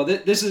so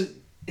this is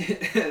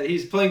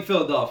he's playing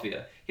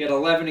Philadelphia. He had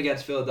 11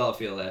 against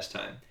Philadelphia last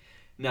time.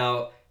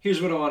 Now,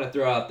 here's what I want to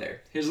throw out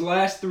there. His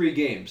last 3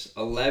 games,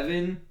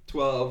 11,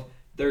 12,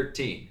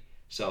 13.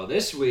 So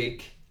this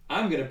week,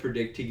 I'm going to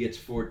predict he gets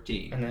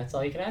 14. And that's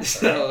all you can ask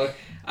for. So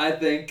I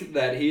think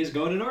that he is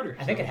going in order.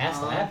 I think it has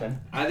to happen.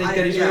 I think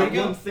that he's ready to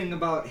go. One thing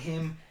about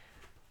him,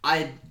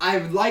 I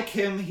like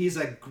him.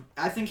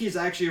 I think he's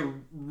actually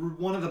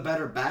one of the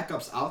better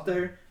backups out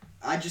there.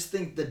 I just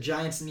think the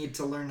Giants need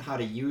to learn how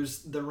to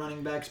use the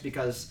running backs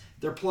because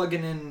they're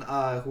plugging in,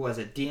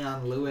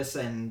 Dion Lewis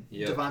and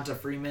Devonta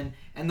Freeman,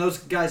 and those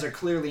guys are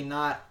clearly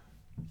not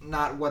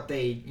what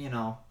they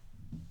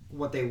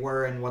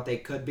were and what they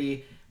could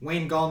be.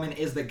 Wayne Gallman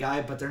is the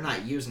guy, but they're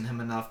not using him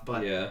enough.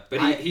 But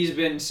he's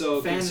been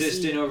so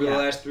consistent over the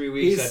last 3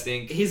 weeks. I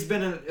think he's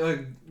been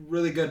a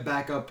really good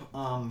backup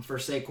for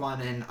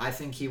Saquon, and I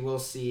think he will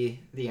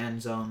see the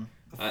end zone.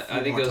 I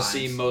think he'll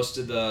see most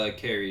of the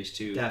carries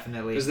too.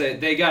 Definitely, because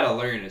they got to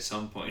learn at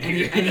some point.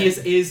 And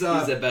he's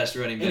the best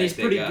running back. And he's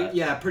pretty good.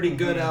 Yeah, pretty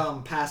good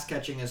pass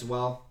catching as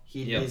well.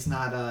 He's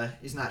not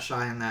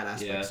shy on that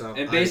aspect. Yeah. So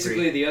and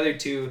basically the other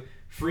two,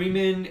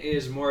 Freeman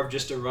is more of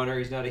just a runner.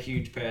 He's not a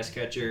huge pass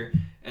catcher,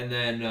 and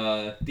then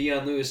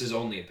Dion Lewis is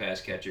only a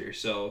pass catcher.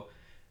 So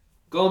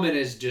Gallman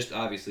is just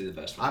obviously the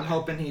best one. I'm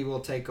hoping he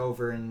will take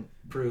over and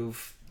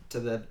prove to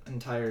the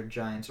entire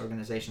Giants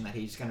organization that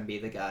he's going to be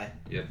the guy.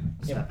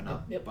 Stepping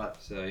up. But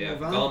so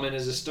Gallman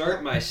is a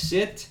start. My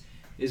sit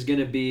is going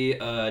to be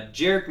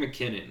Jerick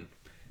McKinnon.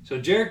 So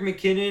Jerick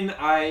McKinnon,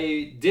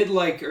 I did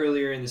like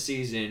earlier in the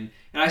season,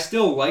 and I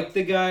still like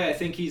the guy. I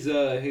think he's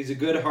a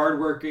good,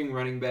 hardworking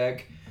running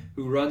back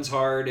who runs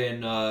hard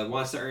and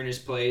wants to earn his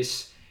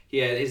place.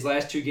 His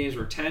last 2 games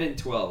were 10 and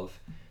 12.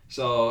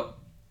 So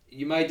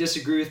you might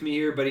disagree with me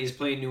here, but he's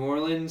playing New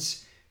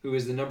Orleans, who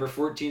is the number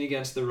 14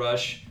 against the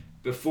rush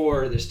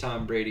before this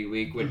Tom Brady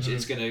week, which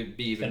it's going to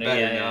be even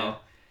better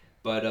now.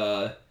 But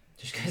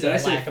did I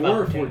say 4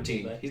 or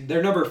 14?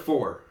 They're number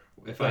 4.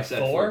 If I said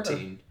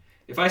 14,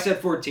 if I said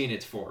 14,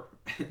 it's 4.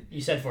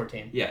 You said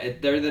 14. Yeah,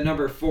 they're the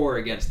number 4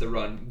 against the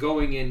run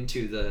going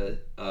into the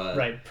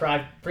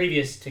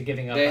previous to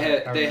giving up.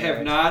 They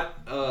have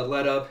not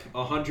let up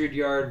a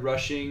 100-yard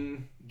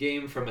rushing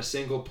game from a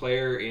single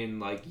player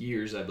in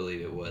years, I believe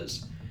it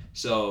was.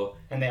 So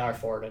and they are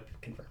 4 to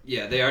confirm.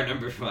 Yeah, they are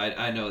number 5.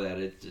 I know that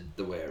it's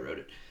the way I wrote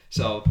it.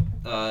 So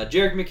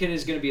Jerick McKinnon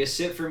is going to be a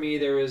sit for me. I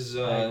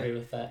agree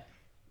with that.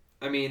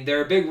 I mean,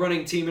 they're a big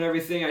running team and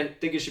everything. I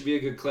think it should be a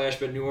good clash,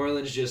 but New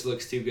Orleans just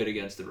looks too good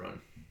against the run.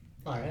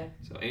 All right.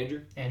 So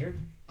Andrew.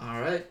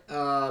 All right.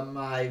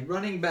 My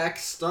running back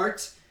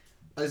start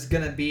is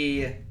going to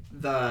be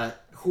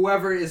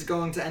whoever is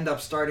going to end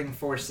up starting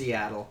for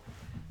Seattle.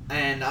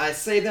 And I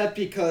say that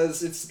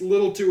because it's a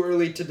little too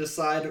early to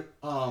decide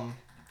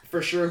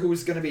for sure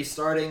who's going to be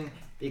starting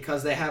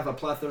because they have a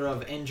plethora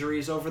of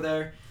injuries over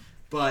there.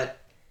 But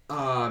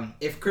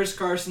if Chris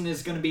Carson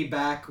is going to be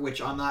back,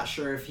 which I'm not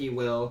sure if he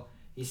will,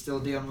 he's still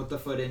dealing with the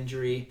foot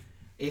injury.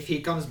 If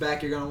he comes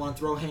back, you're going to want to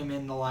throw him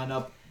in the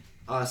lineup.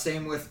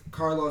 Same with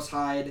Carlos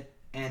Hyde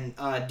and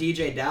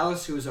DJ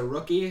Dallas, who's a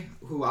rookie,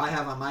 who I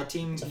have on my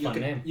team.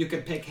 You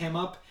could pick him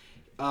up.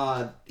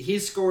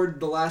 He's scored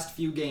the last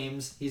few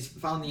games. He's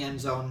found the end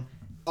zone.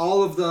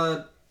 All of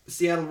the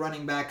Seattle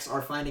running backs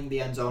are finding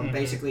the end zone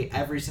basically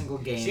every single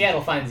game.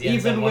 Seattle finds the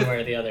end zone one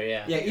way or the other,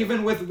 yeah. Yeah,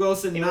 even with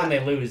Wilson when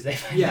they lose, they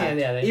find the end.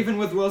 Yeah, even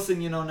with Wilson,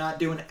 not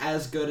doing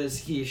as good as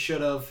he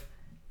should have,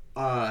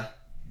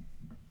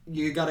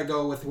 you got to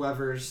go with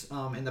whoever's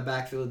in the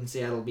backfield in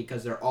Seattle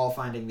because they're all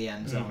finding the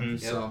end zone.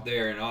 So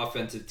they're an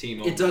offensive team.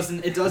 Only. It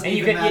doesn't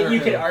even matter.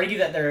 You could argue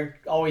that they're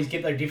always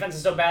their defense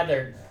is so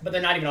bad, but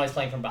they're not even always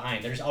playing from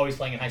behind. They're just always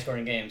playing in high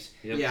scoring games.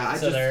 Yep. Yeah,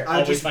 they're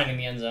always finding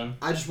the end zone.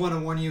 I just want to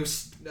warn you,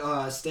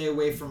 stay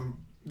away from.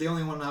 The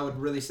only one I would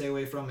really stay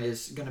away from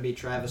is going to be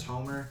Travis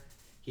Homer.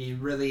 He's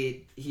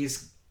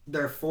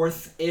their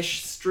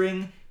 4th-ish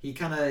string. He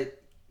kind of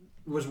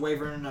was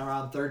wavering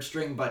around 3rd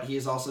string, but he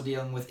is also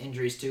dealing with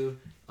injuries too.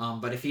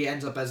 But if he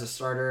ends up as a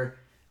starter,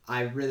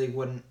 I really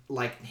wouldn't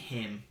like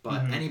him.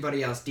 But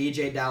anybody else,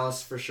 DJ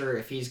Dallas for sure,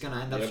 if he's going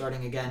to end up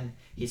starting again,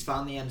 he's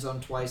found the end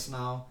zone twice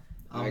now.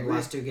 The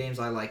last 2 games,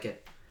 I like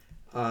it.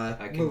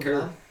 I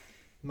concur.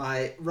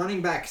 My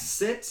running back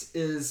sit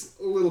is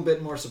a little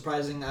bit more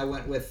surprising. I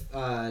went with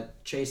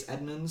Chase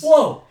Edmonds.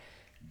 Whoa!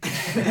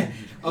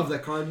 Of the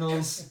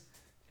Cardinals.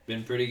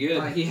 Been pretty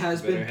good. He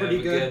has been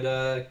pretty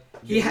good.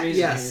 He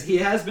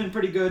has been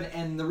pretty good,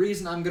 and the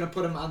reason I'm going to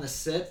put him on the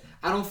sit,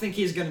 I don't think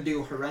he's going to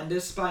do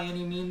horrendous by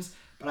any means,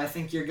 but I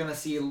think you're going to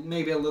see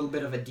maybe a little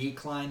bit of a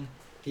decline.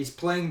 He's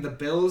playing the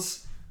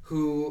Bills,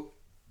 who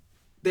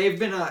they've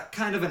been a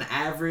kind of an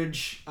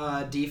average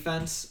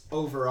defense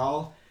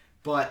overall,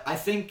 but I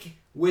think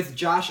with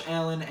Josh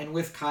Allen and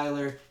with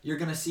Kyler, you're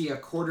going to see a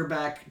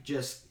quarterback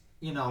just,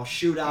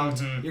 shootout.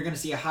 Mm-hmm. You're going to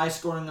see a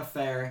high-scoring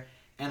affair,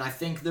 and I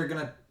think they're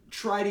going to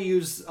try to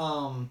use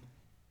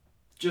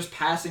just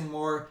passing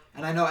more,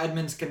 and I know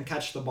Edmonds can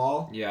catch the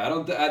ball.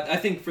 Yeah, I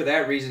think for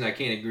that reason I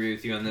can't agree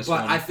with you on this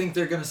one. But I think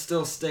they're going to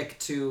still stick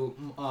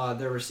to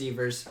their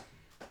receivers.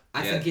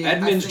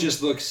 Edmonds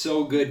just looks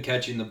so good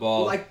catching the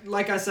ball.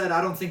 Like I said,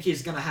 I don't think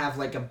he's going to have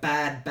like a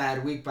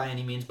bad week by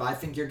any means, but I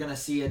think you're going to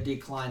see a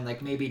decline,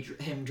 like maybe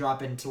him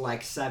drop into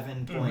like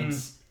 7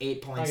 points,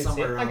 8 points,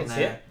 somewhere around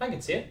there. I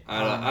can see it.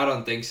 I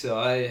don't think so.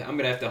 I'm going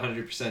to have to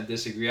 100%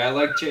 disagree. I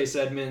like Chase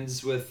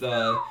Edmonds with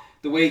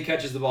the way he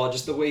catches the ball,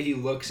 just the way he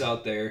looks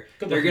out there.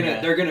 They're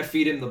gonna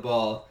feed him the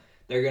ball.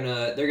 They're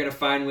gonna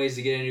find ways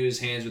to get into his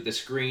hands with the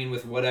screen,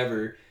 with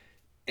whatever,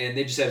 and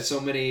they just have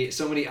so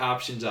many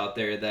options out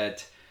there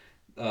that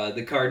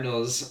the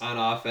Cardinals on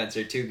offense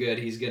are too good.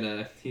 I think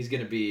he's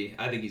gonna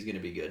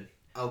be good.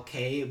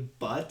 Okay,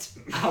 but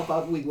how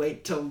about we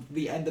wait till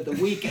the end of the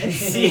week and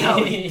see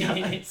how he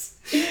does?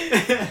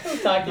 We'll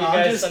talk to you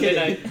guys Sunday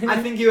night. I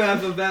think you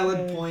have a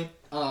valid point.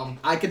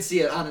 I could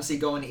see it honestly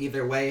going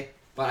either way,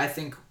 but I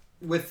think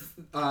with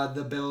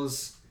the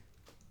Bills,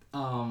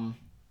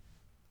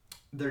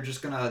 it's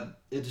just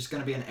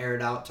gonna be an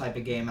aired out type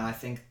of game, and I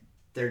think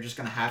they're just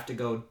gonna have to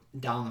go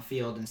down the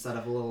field instead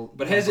of a little.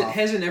 But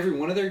hasn't every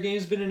one of their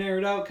games been an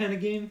aired out kind of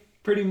game?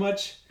 Pretty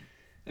much.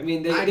 I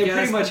mean, they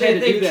pretty much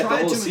had to do that the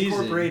whole season.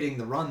 Incorporating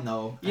the run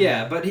though.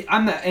 Yeah, but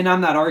I'm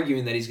not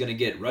arguing that he's going to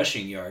get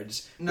rushing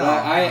yards. No,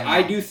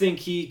 I do think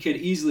he could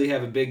easily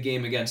have a big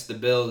game against the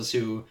Bills,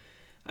 who,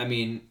 I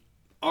mean,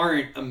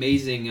 aren't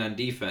amazing on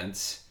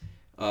defense.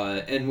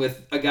 And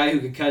with a guy who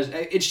can catch,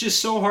 it's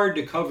just so hard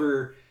to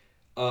cover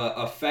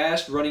a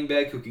fast running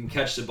back who can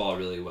catch the ball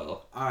really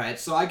well. All right,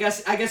 so I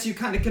guess you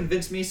kind of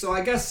convinced me. So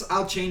I guess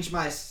I'll change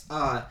my.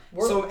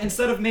 So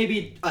instead of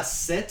maybe a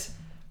sit,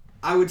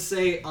 I would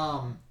say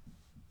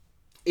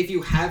if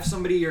you have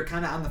somebody you're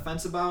kind of on the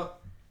fence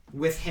about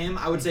with him,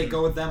 I would say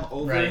go with them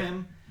over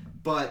him.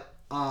 But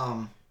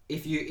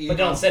if you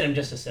don't sit him,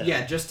 just to sit him.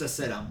 Yeah, just to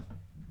sit him.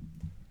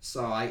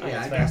 So I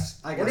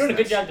guess we're doing a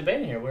good job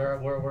debating here.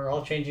 We're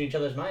all changing each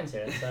other's minds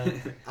here. So.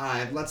 All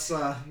right, let's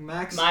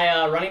Max.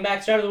 My running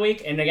back start of the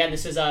week, and again,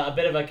 this is a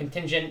bit of a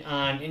contingent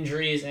on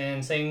injuries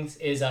and things,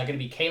 is going to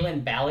be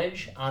Kalen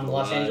Ballage on the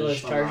Los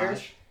Angeles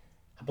Chargers.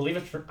 I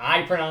believe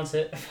I pronounce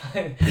it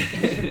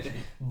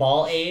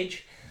ball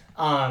age.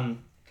 But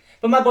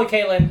my boy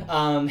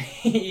Kalen,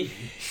 he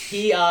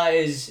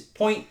is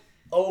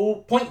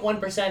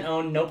 0.1%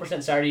 owned, no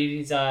percent started.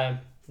 He's not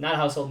a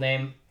household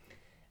name.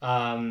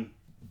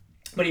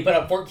 But he put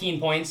up 14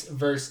 points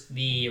versus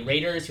the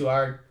Raiders, who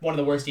are one of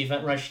the worst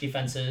rush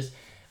defenses.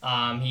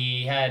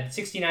 He had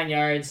 69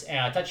 yards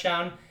and a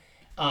touchdown.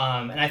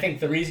 And I think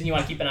the reason you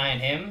want to keep an eye on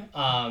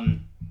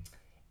him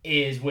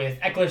is with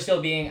Eckler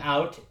still being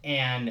out,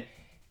 and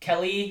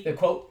Kelly, the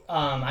quote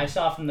I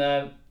saw from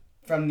the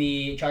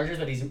Chargers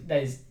that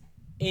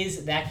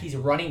he's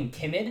running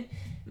timid.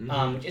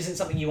 Which isn't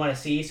something you want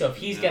to see. So if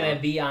he's going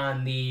to be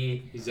on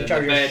the Chargers,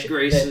 the bad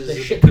graces the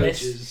of shit the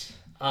coaches. List,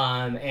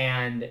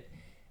 and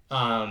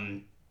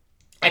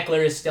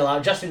Eckler is still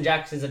out. Justin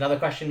Jackson is another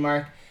question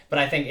mark, but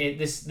I think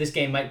this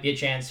game might be a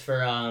chance for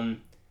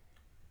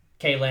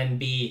Kalen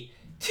B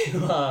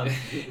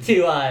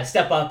to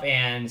step up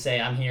and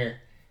say, I'm here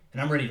and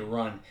I'm ready to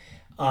run.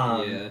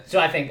 So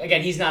I think,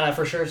 again, he's not a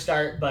for sure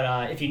start,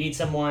 but if you need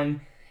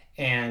someone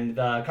and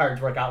the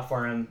cards work out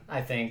for him,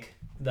 I think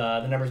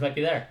the numbers might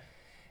be there.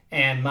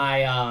 And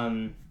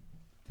my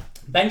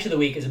bench of the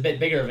week is a bit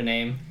bigger of a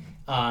name.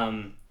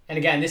 And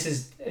again,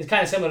 it's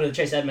kind of similar to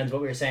Chase Edmonds,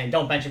 what we were saying.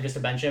 Don't bench him just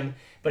to bench him.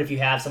 But if you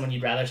have someone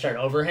you'd rather start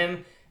over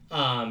him,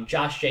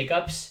 Josh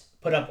Jacobs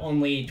put up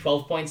only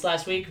 12 points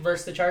last week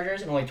versus the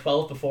Chargers, and only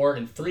 12 before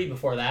and 3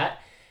 before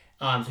that.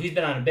 So he's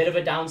been on a bit of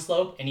a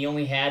downslope, and he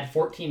only had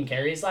 14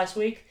 carries last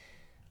week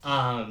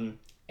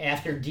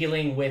after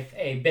dealing with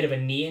a bit of a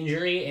knee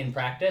injury in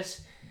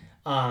practice.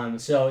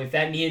 So if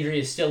that knee injury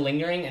is still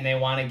lingering and they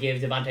want to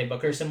give Devontae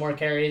Booker some more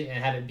carries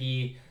and have it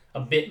be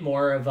a bit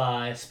more of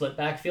a split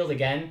backfield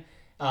again,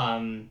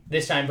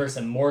 this time versus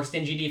a more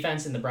stingy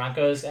defense in the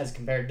Broncos as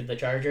compared to the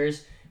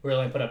Chargers, who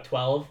only put up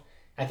 12.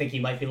 I think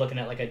you might be looking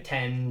at like a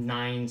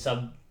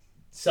 10-9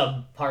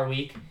 subpar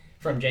week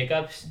from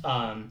Jacobs.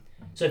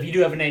 So if you do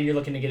have a name you're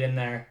looking to get in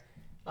there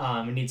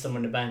and need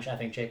someone to bench, I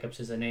think Jacobs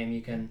is a name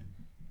you can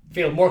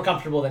feel more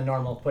comfortable than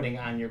normal putting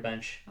on your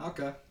bench.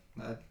 Okay.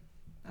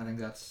 I think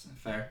that's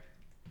fair.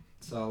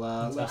 So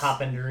let's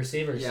hop into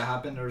receivers. Yeah,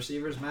 hop into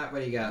receivers. Matt, what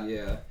do you got?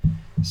 Yeah.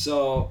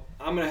 So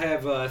I'm gonna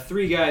have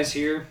 3 guys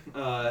here.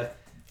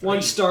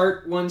 1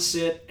 start, 1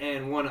 sit,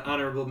 and 1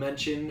 honorable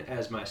mention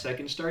as my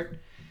second start.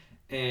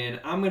 And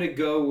I'm gonna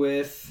go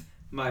with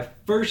my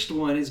first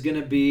one is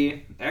gonna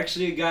be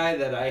actually a guy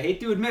that I hate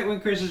to admit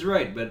when Chris is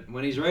right, but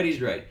when he's right,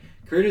 he's right.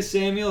 Curtis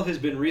Samuel has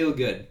been real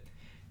good.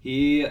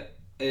 He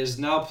is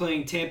now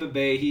playing Tampa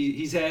Bay.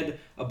 He's had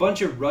a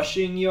bunch of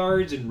rushing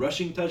yards and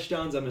rushing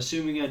touchdowns, I'm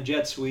assuming on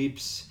jet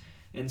sweeps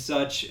and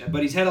such,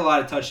 but he's had a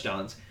lot of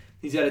touchdowns.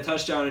 He's had a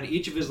touchdown in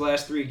each of his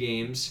last 3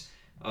 games.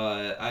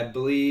 I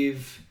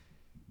believe,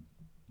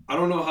 I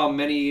don't know how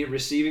many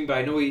receiving, but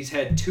I know he's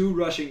had 2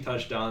 rushing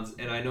touchdowns,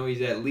 and I know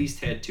he's at least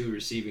had 2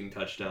 receiving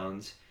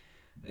touchdowns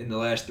in the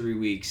last 3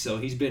 weeks. So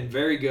he's been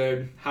very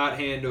good, hot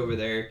hand over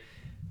there.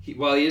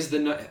 While he is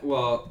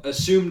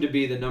assumed to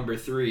be the number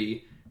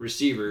 3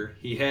 receiver,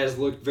 he has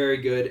looked very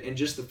good, and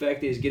just the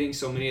fact that he's getting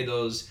so many of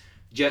those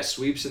jet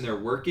sweeps and they're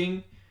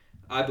working,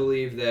 I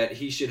believe that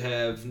he should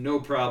have no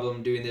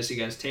problem doing this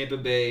against Tampa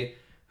Bay,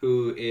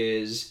 who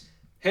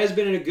has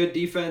been in a good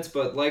defense,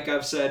 but like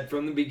I've said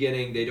from the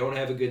beginning, they don't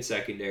have a good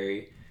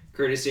secondary.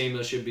 Curtis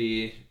Samuel should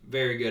be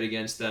very good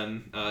against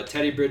them.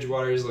 Teddy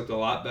Bridgewater has looked a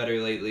lot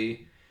better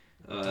lately.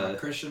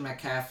 Christian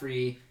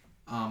McCaffrey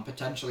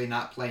potentially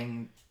not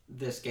playing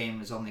this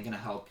game is only going to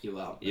help you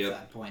out at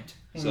that point.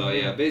 So,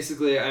 yeah,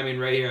 basically, I mean,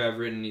 right here I've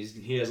written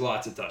he has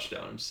lots of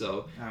touchdowns.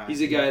 So,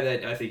 he's a guy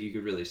that I think you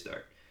could really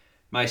start.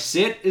 My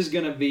sit is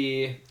going to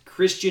be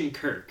Christian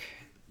Kirk,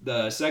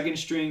 the second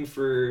string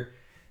for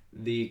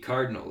the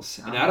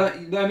Cardinals.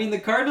 And the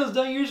Cardinals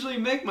don't usually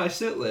make my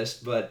sit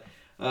list, but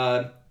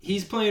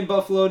he's playing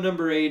Buffalo,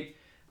 number 8.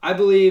 I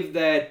believe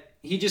that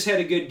he just had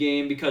a good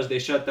game because they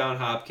shut down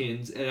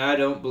Hopkins, and I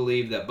don't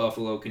believe that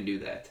Buffalo can do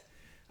that.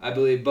 I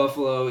believe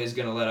Buffalo is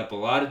going to let up a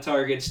lot of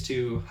targets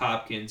to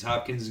Hopkins.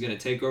 Hopkins is going to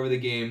take over the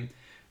game.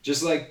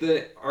 Just like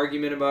the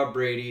argument about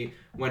Brady,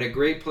 when a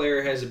great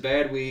player has a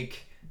bad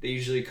week, they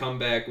usually come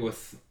back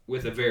with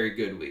a very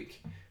good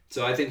week.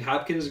 So I think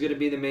Hopkins is going to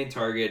be the main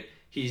target.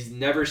 He's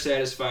never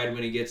satisfied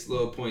when he gets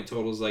low point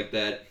totals like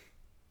that.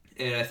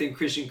 And I think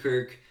Christian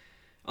Kirk,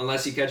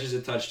 unless he catches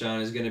a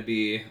touchdown, is going to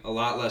be a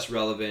lot less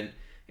relevant,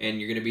 and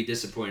you're going to be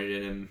disappointed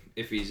in him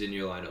if he's in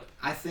your lineup.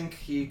 I think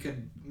he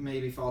could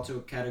maybe fall to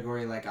a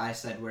category like I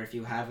said, where if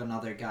you have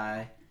another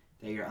guy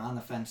that you're on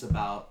the fence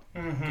about,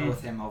 go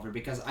with him over.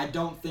 Because I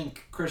don't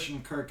think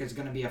Christian Kirk is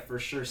going to be a for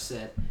sure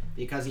sit,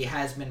 because he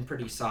has been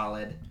pretty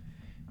solid.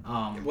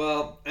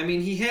 Well, I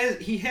mean, he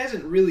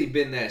hasn't really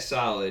been that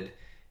solid.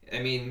 I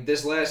mean,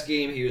 this last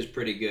game he was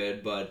pretty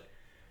good, but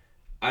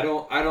I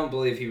don't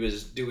believe he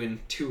was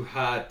doing too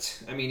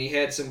hot. I mean, he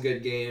had some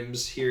good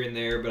games here and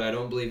there, but I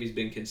don't believe he's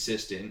been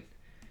consistent,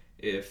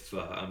 if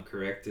I'm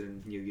correct,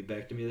 and you get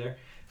back to me there.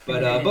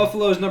 But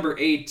Buffalo's number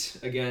 8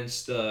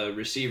 against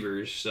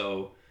receivers,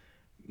 so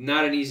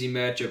not an easy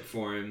matchup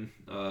for him,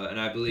 and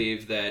I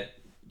believe that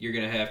you're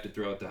going to have to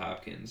throw it to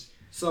Hopkins.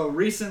 So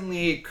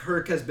recently,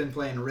 Kirk has been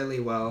playing really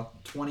well.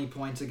 20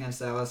 points against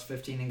Dallas,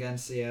 15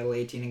 against Seattle,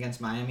 18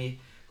 against Miami,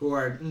 who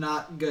are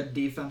not good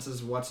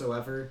defenses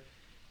whatsoever.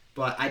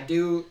 But I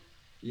do...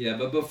 Yeah,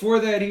 but before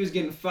that, he was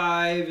getting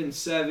 5 and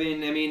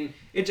 7. I mean,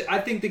 I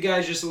think the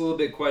guy's just a little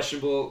bit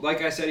questionable.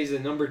 Like I said, he's a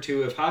number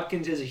 2. If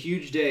Hopkins has a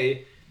huge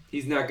day,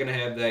 he's not going to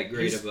have that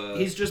great of a...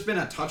 He's just been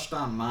a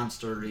touchdown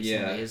monster recently.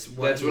 Yeah,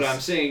 that's what I'm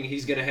saying.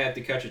 He's going to have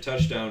to catch a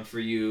touchdown for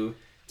you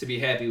to be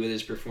happy with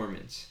his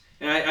performance.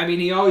 And I mean,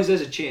 he always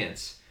has a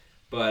chance.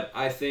 But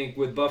I think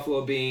with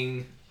Buffalo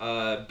being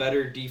a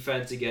better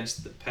defense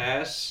against the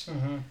pass,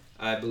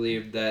 I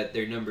believe that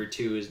their number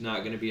 2 is not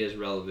going to be as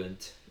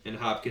relevant. And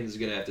Hopkins is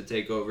going to have to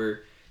take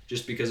over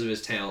just because of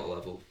his talent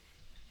level.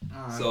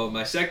 So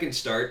my second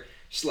start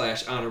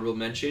 / honorable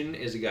mention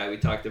is a guy we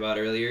talked about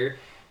earlier,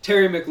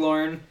 Terry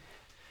McLaurin.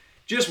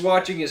 Just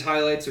watching his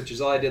highlights, which is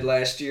all I did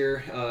last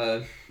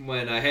year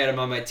when I had him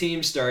on my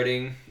team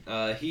starting,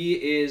 he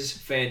is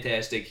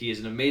fantastic. He is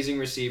an amazing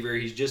receiver.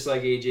 He's just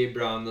like A.J.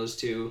 Brown. Those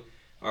two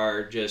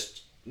are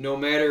just, no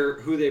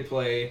matter who they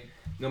play,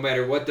 no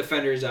matter what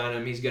defender's on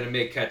him, he's going to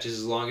make catches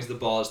as long as the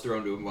ball is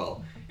thrown to him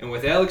well. And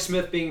with Alex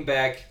Smith being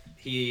back,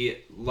 he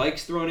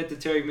likes throwing it to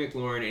Terry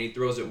McLaurin, and he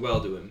throws it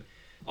well to him.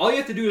 All you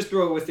have to do is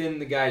throw it within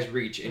the guy's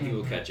reach, and he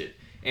will catch it.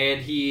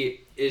 And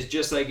he is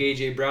just like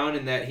A.J. Brown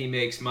in that he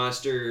makes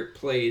monster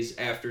plays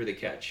after the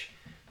catch.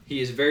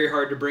 He is very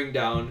hard to bring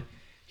down.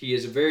 He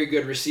is a very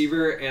good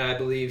receiver, and I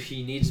believe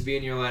he needs to be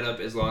in your lineup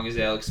as long as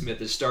Alex Smith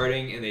is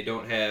starting and they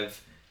don't have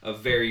a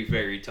very,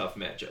 very tough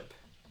matchup.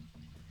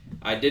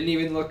 I didn't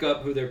even look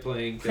up who they're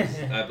playing because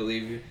I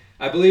believe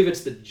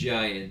it's the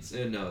Giants.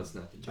 No, it's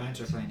not the Giants.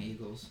 Giants are playing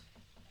Eagles.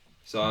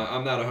 So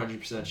I'm not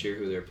 100% sure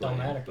who they're playing.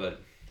 Don't matter.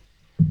 But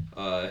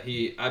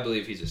I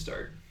believe he's a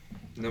start,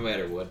 no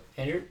matter what.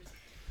 Andrew?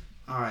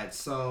 All right,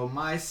 so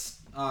my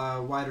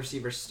wide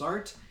receiver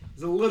start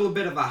is a little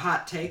bit of a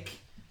hot take.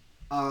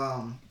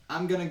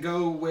 I'm gonna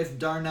go with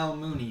Darnell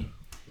Mooney.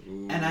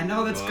 Ooh, and I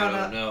know that's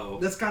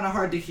kind of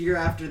hard to hear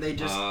after they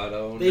just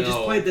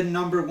played the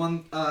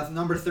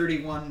number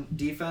 31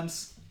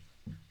 defense,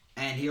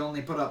 and he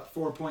only put up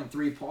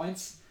 4.3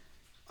 points.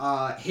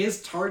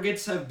 His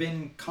targets have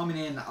been coming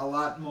in a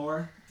lot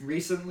more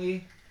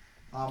recently.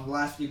 The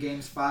last few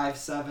games, 5,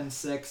 7,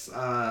 6,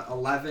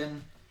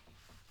 11.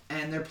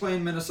 And they're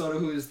playing Minnesota,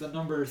 who is the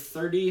number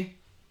 30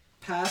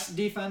 pass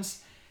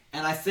defense.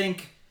 And I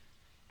think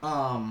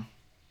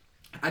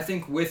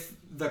with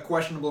the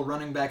questionable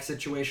running back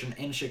situation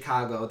in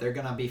Chicago, they're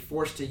going to be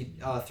forced to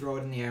throw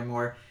it in the air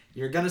more.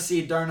 You're going to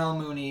see Darnell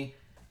Mooney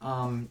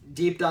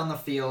deep down the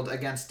field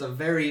against a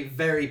very,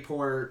 very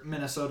poor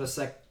Minnesota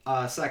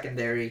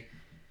secondary.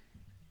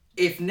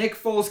 If Nick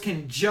Foles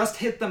can just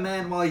hit the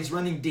man while he's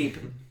running deep,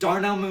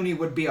 Darnell Mooney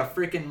would be a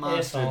freaking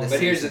monster this season. But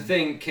here's the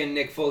thing, can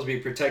Nick Foles be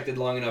protected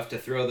long enough to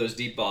throw those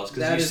deep balls?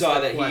 Because you saw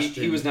that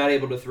he was not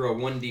able to throw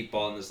one deep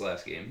ball in this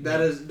last game.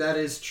 That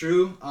is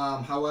true.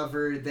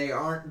 However, they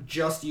aren't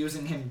just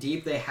using him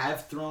deep. They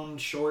have thrown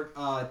short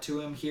to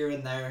him here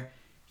and there.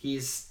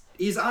 He's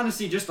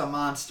honestly just a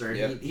monster.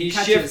 Yep. He's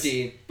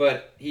shifty,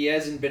 but he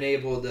hasn't been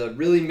able to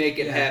really make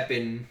it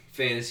happen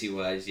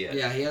fantasy-wise yet.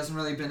 Yeah, he hasn't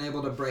really been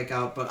able to break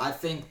out, but I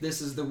think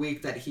this is the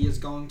week that he is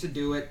going to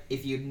do it.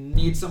 If you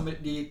need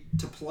somebody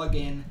to plug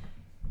in,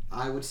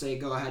 I would say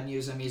go ahead and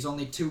use him. He's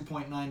only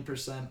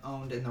 2.9%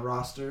 owned in the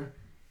roster.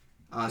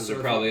 So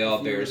they're probably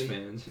all Bears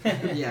fans.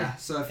 Yeah,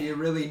 so if you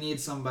really need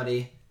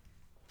somebody,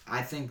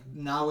 I think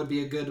now would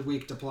be a good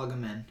week to plug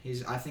him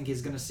in. I think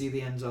he's going to see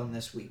the end zone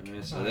this week.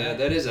 Right, so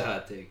that is a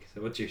hot take.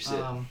 So what's your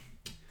sit?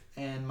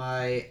 And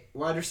my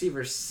wide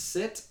receiver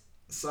sit,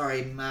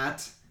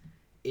 Matt,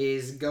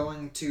 is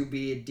going to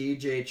be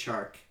DJ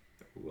Chark.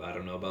 Ooh, I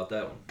don't know about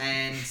that one.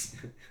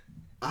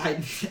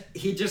 And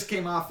he just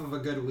came off of a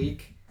good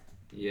week.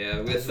 Yeah,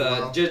 with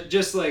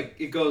just like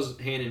it goes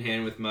hand in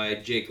hand with my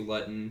Jake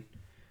Luton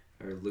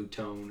or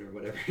Luton or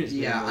whatever his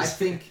name is. Yeah, I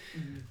think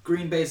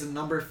Green Bay's the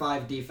number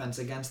 5 defense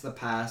against the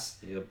pass.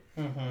 Yep.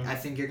 Mm-hmm. I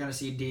think you're going to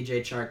see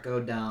DJ Chark go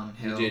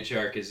downhill. DJ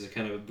Chark is a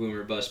kind of a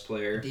boomer bust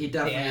player. He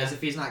definitely is.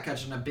 If he's not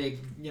catching a big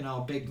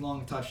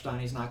long touchdown,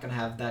 he's not going to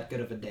have that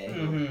good of a day.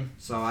 Mm-hmm.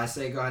 So I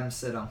say go ahead and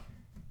sit him.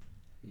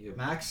 Yep.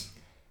 Max?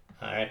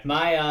 All right.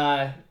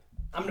 I'm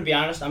going to be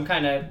honest. I'm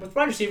kind of, with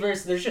wide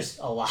receivers, there's just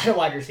a lot of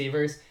wide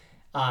receivers.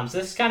 So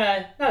this is kind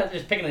of, not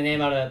just picking the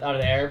name out of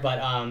the air,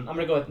 but I'm going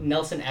to go with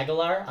Nelson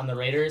Aguilar on the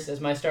Raiders as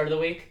my start of the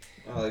week.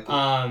 I like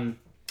it.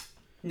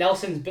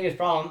 Nelson's biggest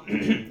problem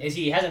is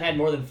he hasn't had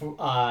more than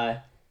 5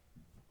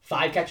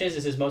 catches. This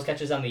is his most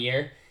catches on the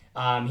year.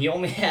 He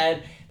only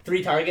had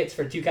 3 targets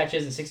for 2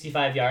 catches and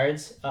 55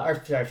 yards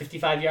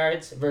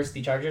versus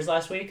the Chargers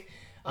last week.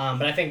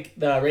 But I think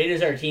the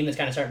Raiders are a team that's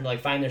kind of starting to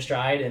find their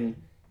stride and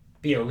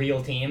be a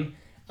real team.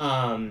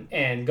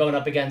 And going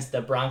up against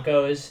the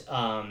Broncos,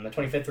 the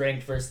 25th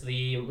ranked versus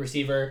the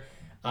receiver,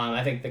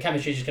 I think the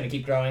chemistry is just going to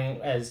keep growing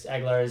as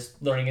Aguilar is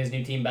learning his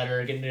new team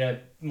better, getting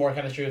more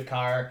chemistry with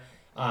Carr.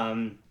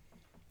 And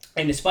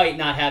despite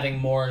not having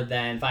more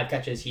than 5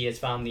 catches, he has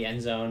found the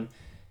end zone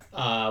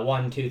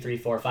 1, 2, 3,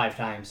 4, 5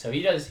 times. So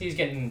he's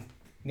getting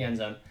the end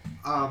zone.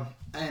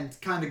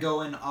 And kind of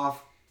going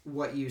off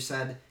what you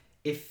said,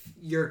 if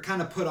you're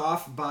kind of put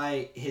off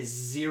by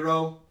his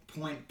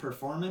 0-point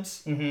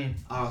performance.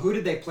 Mm-hmm. Who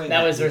did they play?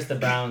 That was versus the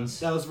Browns.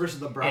 That was versus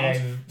the Browns.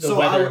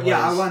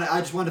 I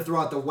just want to throw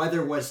out the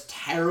weather was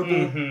terrible.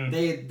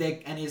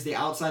 Mm-hmm. And he's the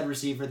outside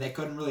receiver. They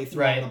couldn't really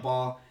throw him the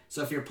ball.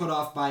 So if you're put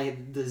off by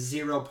the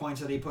 0 points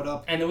that he put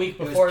up, and the week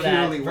before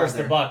that versus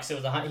the Bucs,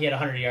 he had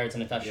 100 yards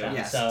and a touchdown.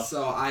 Yes.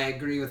 So I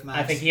agree with Max.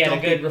 I think he had a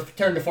good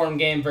return to form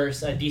game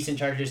versus a decent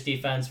Chargers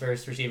defense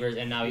versus receivers,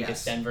 and now he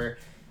gets Denver.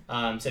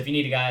 So if you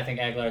need a guy, I think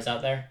Aguilar's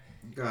out there.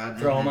 Go ahead.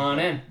 Throw him on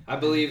in. I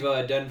believe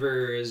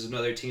Denver is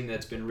another team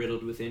that's been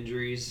riddled with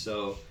injuries.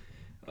 So,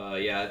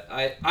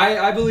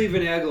 I believe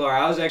in Aguilar.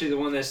 I was actually the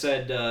one that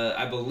said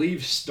I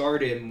believe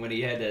start him when he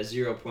had that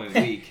 0-point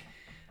week.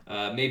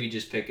 Maybe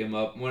just pick him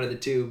up, one of the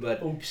two.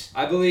 But oops.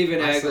 I believe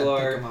in Aguilar.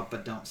 Said pick him up,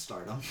 but don't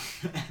start him.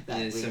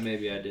 So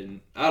maybe I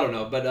didn't. I don't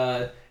know.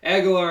 But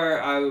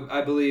Aguilar,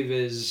 I believe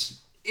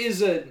is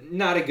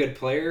not a good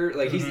player.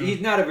 Like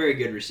he's not a very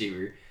good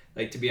receiver.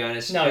 Like to be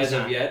honest, as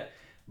of yet.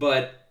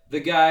 But the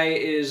guy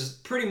is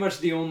pretty much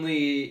the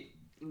only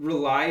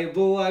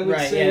reliable, I would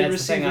say,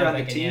 receiver on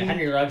the team. Yeah.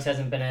 Henry Ruggs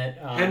hasn't been it.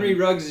 Henry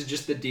Ruggs is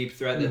just the deep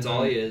threat. That's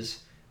all he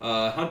is.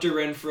 Hunter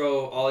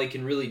Renfrow, all he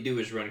can really do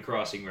is run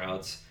crossing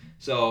routes.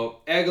 So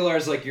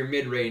Aguilar's like your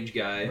mid-range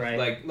guy,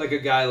 like a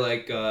guy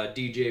like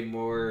DJ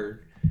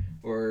Moore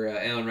or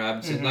Allen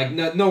Robinson. Mm-hmm.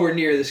 Like nowhere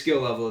near the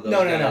skill level of those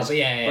guys.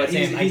 No. But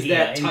he's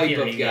that type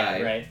of guy.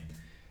 Yeah, right.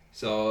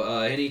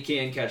 So, and he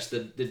can catch the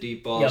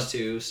deep balls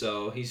too,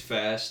 so he's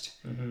fast.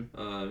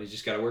 Mm-hmm. He's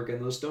just got to work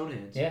on those stone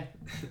hands. Yeah.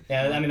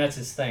 I mean, that's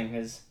his thing,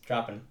 is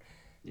dropping.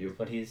 Yep.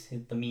 But he's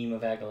the meme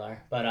of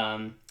Aguilar. But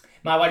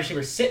my wide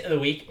receiver sit of the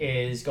week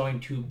is going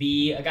to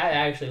be a guy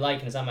I actually like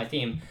and is on my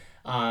team,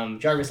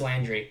 Jarvis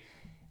Landry.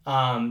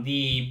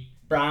 The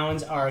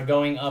Browns are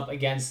going up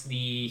against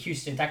the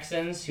Houston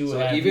Texans, who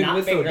have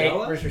not been great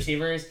versus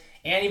receivers.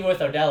 And even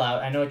with Odell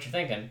out, I know what you're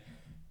thinking.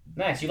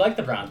 Max, you like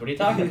the Browns. What are you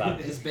talking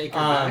about? Is Baker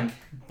back?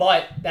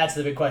 But that's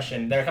the big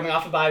question. They're coming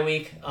off a bye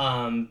week.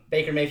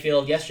 Baker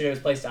Mayfield yesterday was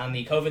placed on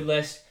the COVID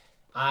list.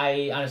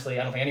 I don't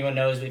think anyone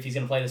knows if he's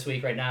going to play this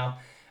week right now.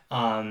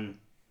 And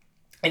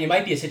it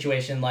might be a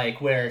situation like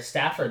where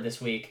Stafford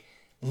this week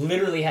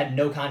literally had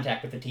no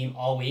contact with the team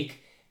all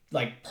week,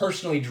 like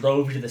personally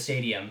drove to the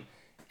stadium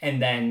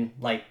and then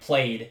just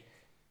played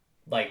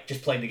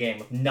the game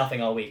with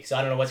nothing all week. So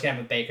I don't know what's going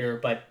to happen with Baker,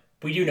 but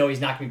we do know he's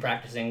not going to be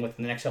practicing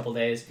within the next couple of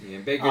days. Yeah,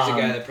 Baker's a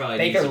guy that probably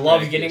Baker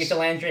loves getting it to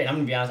Landry, and I'm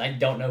going to be honest, I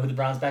don't know who the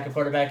Browns' backup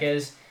quarterback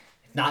is.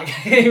 Not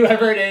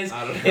whoever it is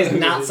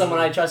not someone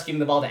I trust giving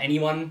the ball to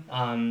anyone.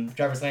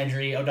 Jarvis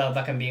Landry, Odell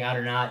Beckham being out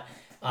or not.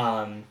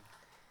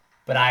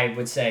 But I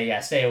would say,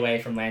 stay away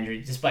from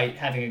Landry, despite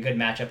having a good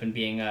matchup and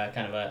being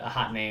kind of a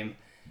hot name.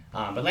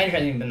 But Landry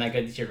hasn't even been that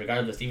good this year,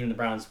 regardless.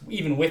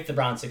 Even with the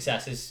Browns'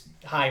 success, his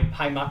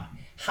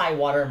high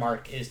water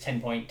mark is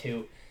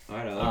 10.2. All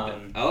right,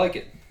 I like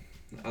it.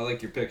 I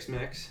like your picks,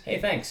 Max. Hey,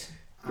 thanks.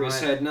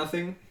 Chris had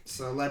nothing.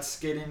 So let's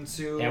get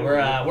into. Yeah,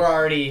 we're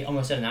already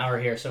almost at an hour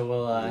here, so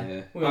we'll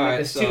make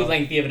this too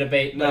lengthy of a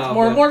debate. But it's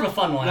more of a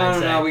fun one.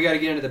 No, we got to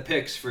get into the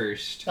picks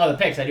first. Oh, the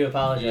picks. I do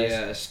apologize.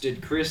 Yes.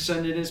 Did Chris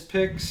send in his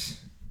picks?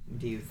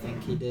 Do you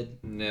think he did?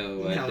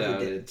 No, I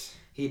doubt it.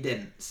 He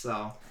didn't.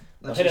 So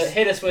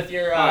hit us with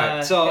your.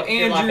 So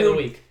Andrew, lock of the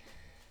week.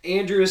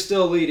 Andrew is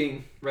still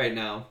leading right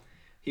now.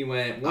 He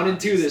went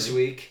 1-2 this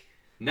week.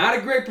 Not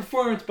a great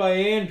performance by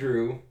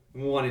Andrew.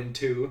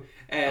 1-2.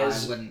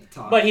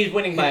 But he's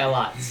winning by a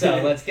lot,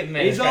 so let's give him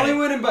He's only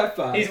winning by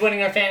 5. He's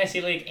winning our fantasy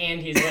league, and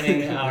he's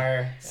winning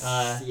our.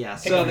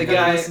 So the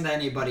guy. Listen to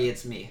anybody,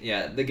 it's me.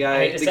 Yeah, the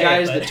guy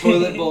is the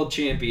toilet bowl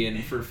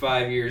champion for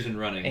 5 years in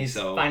running. He's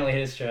finally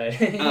hit his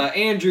stride.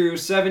 Andrew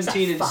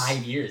 17 it's not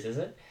 5 years, is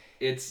it?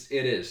 It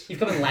is. You've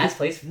come in last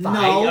place 5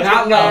 No, years.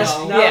 not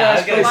last. No. I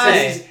was gonna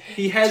say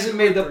he hasn't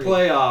made the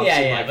playoffs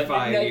in but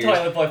 5 years.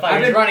 Toilet bowl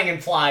 5 years running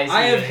implies.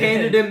 I have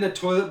handed him the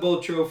toilet bowl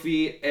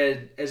trophy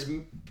as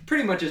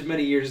pretty much as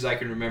many years as I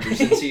can remember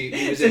since he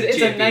was in the championship.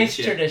 It's a nice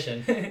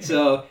tradition.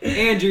 So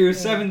Andrew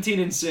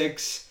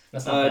 17-6.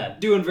 That's not bad.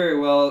 Doing very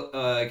well,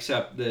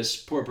 except this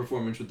poor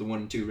performance with the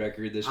 1-2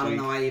 record this week. I don't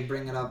know why you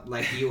bring it up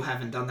like you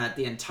haven't done that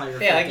the entire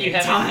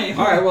time.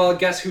 All right, well,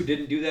 guess who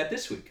didn't do that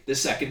this week? The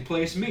second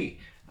place me.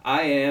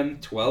 I am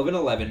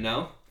 12-11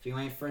 now. If you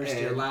ain't first,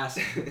 you're last.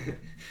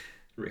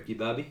 Ricky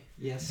Bobby.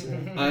 Yes,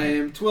 sir. I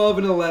am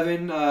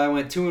 12-11. I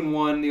went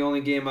 2-1. The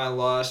only game I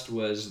lost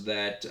was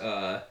that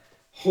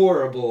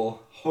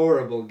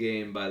horrible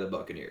game by the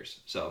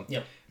Buccaneers. So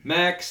yep.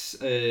 Max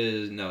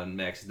is not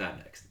next.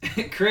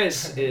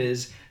 Chris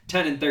is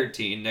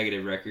 10-13,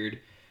 negative record.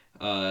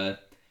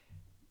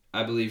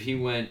 I believe he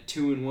went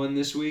 2-1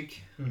 this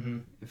week,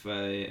 if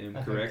I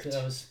am correct.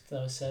 That was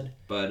said.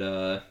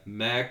 But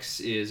Max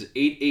is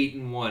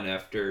 8-1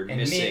 after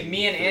missing.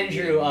 Me and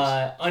Andrew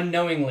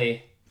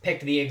unknowingly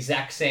picked the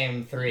exact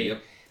same 3,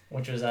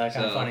 which was kind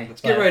of funny.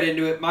 Let's get right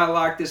into it. My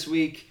lock this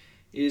week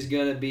is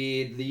gonna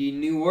be the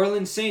New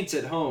Orleans Saints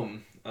at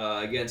home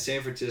against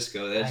San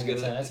Francisco. That's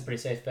a pretty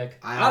safe pick.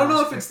 I don't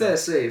know if it's that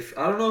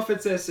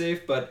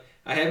safe. But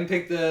I haven't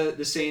picked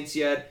the Saints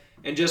yet.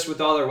 And just with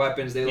all their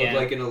weapons, they look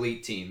like an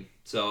elite team.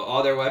 So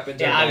all their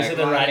weapons are back. Obviously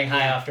they're riding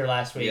high after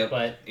last week.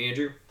 But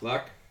Andrew,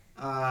 lock?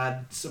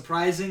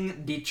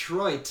 Surprising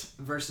Detroit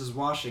versus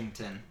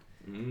Washington.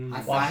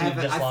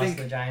 Washington just lost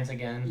to the Giants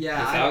again.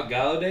 Yeah, without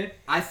Galladay?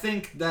 I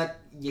think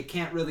that you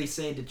can't really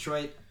say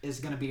Detroit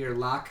is going to be your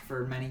lock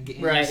for many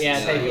games. Right,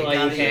 take it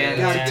while you can. You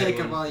got to take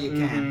it while you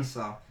can.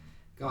 So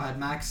go ahead,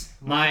 Max.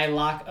 My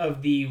lock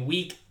of the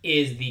week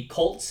is the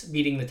Colts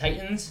beating the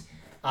Titans.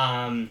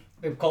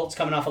 The Colts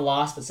coming off a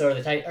loss, but so are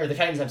the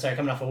Titans. I'm sorry,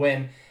 coming off a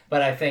win.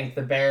 But I think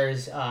the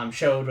Bears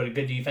showed what a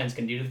good defense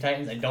can do to the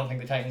Titans. I don't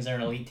think the Titans are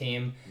an elite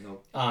team.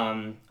 Nope.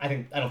 I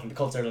don't think the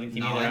Colts are an elite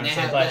team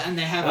either.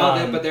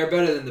 But they're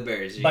better than the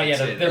Bears.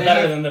 They're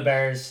better than the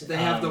Bears. They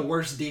have the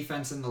worst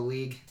defense in the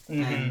league,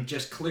 and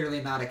just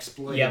clearly not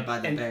exploited by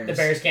the Bears. The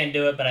Bears can't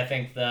do it, but I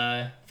think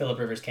the Phillip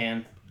Rivers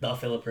can. The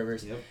Phillip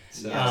Rivers.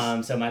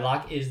 Yep. So my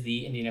lock is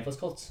the Indianapolis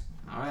Colts.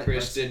 All right,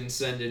 Chris didn't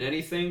send in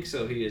anything,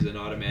 so he is an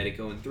automatic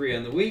 0-3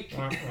 on the week.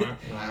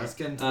 Let's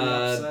get into the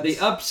upsets.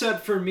 The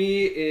upset for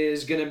me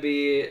is going to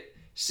be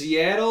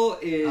Seattle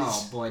is...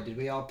 Oh, boy, did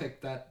we all pick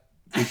that?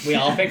 We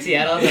all picked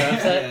Seattle as our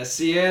upset? Yeah,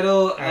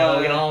 Seattle... All right,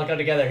 we can all go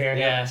together here.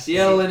 Yeah.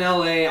 Seattle and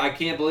LA, I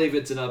can't believe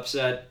it's an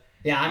upset.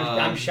 Yeah,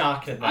 I'm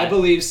shocked at that. I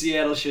believe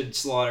Seattle should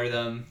slaughter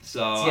them. So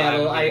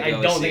Seattle, I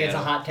don't think it's a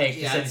hot take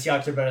to say the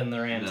Seahawks are better than the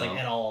Rams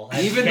at all.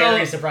 I'm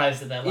very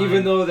surprised at that line.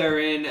 Even though they're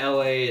in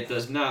LA, it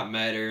does not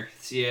matter.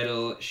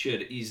 Seattle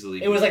should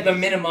easily. It was like the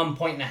minimum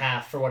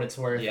 1.5 for what it's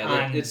worth. Yeah,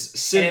 and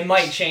it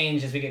might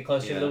change as we get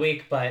closer to the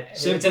week, but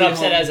it's an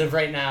upset as of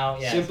right now.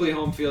 Yeah. Simply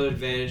home field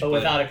advantage. But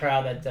without a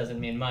crowd, that doesn't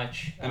mean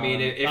much. I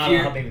mean, if I don't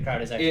know how big the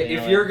crowd is actually.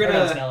 If you're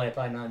gonna in LA,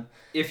 probably none.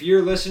 If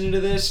you're listening to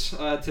this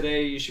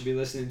today, you should be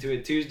listening to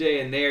it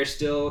Tuesday, and they are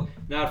still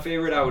not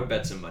favored. I would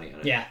bet some money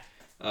on it.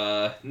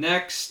 Yeah.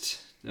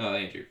 Next,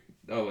 Andrew.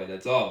 Oh wait,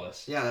 that's all of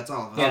us. Yeah, that's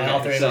all of us. Yeah,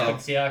 all three of us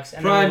picked Seahawks.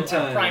 And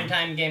prime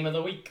time game of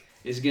the week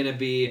is gonna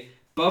be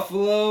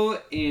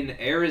Buffalo in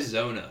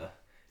Arizona.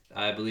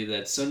 I believe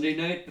that's Sunday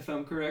night, if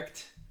I'm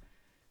correct.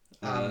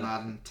 I'm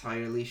not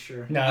entirely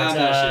sure. No,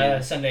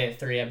 it's Sunday at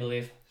 3, I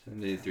believe.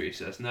 Sunday at 3,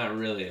 so it's not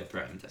really a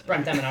prime time. It's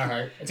prime time in our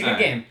heart. It's a good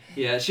game.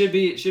 Yeah, it should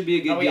be a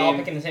good game. Are we all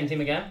picking the same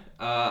team again?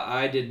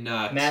 I did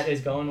not. Matt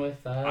is going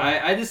with...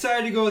 I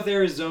decided to go with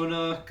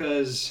Arizona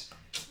because...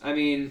 I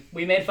mean...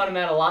 We made fun of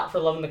Matt a lot for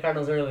loving the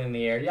Cardinals early in the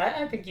year. Yeah,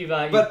 I think you've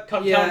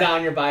toned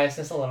down your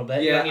biasness a little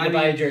bit. You don't need to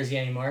buy a jersey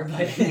anymore,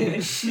 but...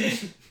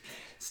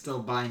 Still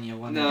buying you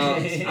one. No,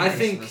 I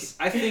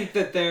think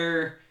that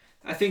they're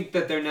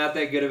not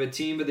that good of a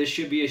team, but this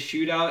should be a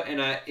shootout.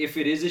 And if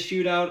it is a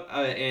shootout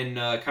and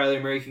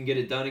Kyler Murray can get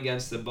it done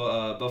against the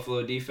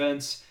Buffalo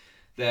defense,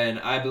 then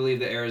I believe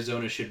that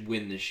Arizona should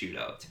win the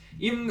shootout.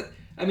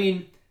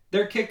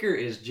 Their kicker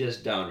is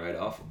just downright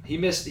awful. He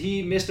missed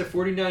a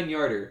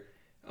 49-yarder.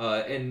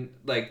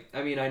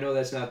 I know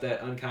that's not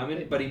that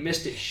uncommon, but he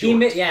missed it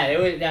short. It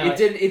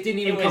didn't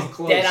even come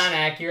close. Dead on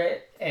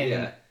accurate. And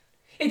yeah.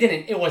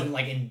 It wasn't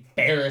like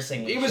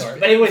embarrassingly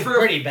short, but it was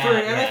pretty bad. For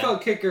an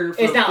NFL kicker,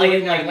 it's not like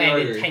it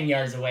landed 10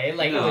 yards away.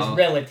 It was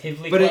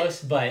relatively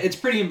close, but it's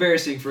pretty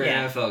embarrassing for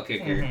an NFL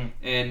kicker.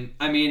 Mm-hmm.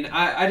 And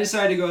I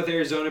decided to go with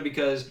Arizona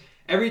because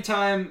every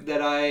time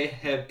that I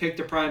have picked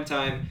a prime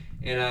time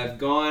and I've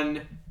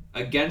gone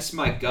against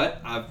my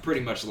gut, I've pretty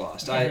much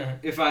lost.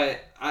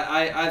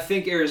 I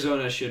think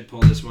Arizona should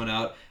pull this one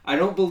out. I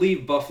don't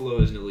believe Buffalo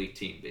is an elite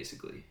team,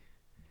 basically.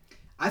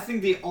 I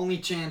think the only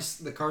chance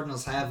the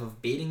Cardinals have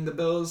of beating the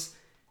Bills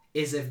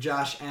is if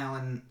Josh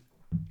Allen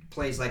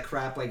plays like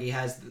crap like he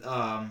has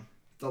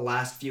the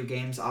last few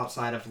games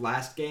outside of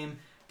last game.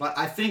 But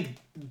I think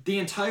the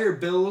entire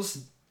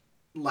Bills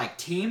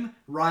team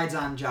rides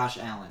on Josh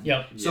Allen.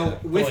 Yep. So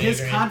with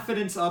his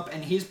confidence up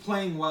and he's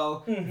playing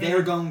well,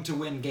 they're going to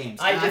win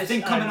games. I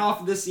think coming off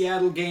of the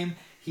Seattle game,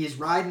 he's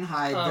riding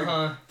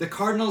high. The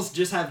Cardinals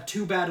just have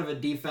too bad of a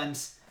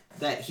defense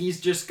that he's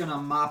just going to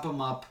mop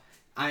them up.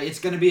 It's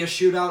going to be a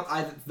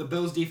shootout. The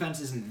Bills'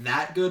 defense isn't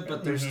that good,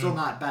 but they're still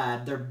not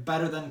bad. They're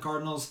better than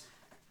Cardinals.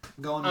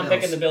 I'm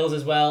picking the Bills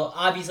as well.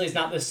 Obviously, it's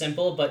not this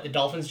simple, but the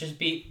Dolphins just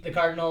beat the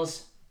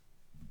Cardinals.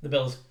 The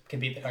Bills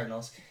can beat the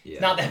Cardinals. Yeah.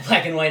 It's not that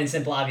black and white and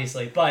simple,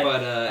 obviously.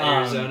 But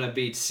Arizona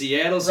beats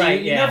Seattle, so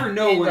you never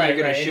know when they're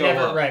going to show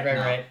up.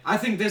 Right. I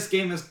think this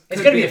game is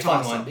going to be a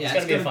fun one. Yeah,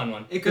 it's going to be a fun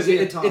one.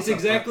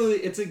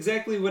 It's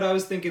exactly what I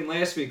was thinking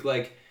last week.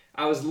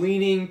 I was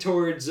leaning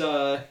towards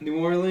New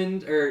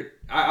Orleans, or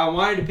I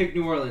wanted to pick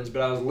New Orleans,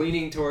 but I was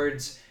leaning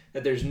towards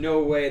that there's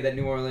no way that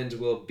New Orleans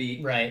will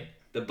beat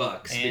the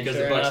Bucks because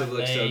the Bucks have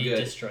looked so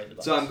good.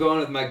 So I'm going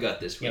with my gut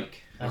this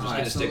week. I'm just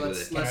going to stick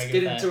with it. Let's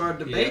get into our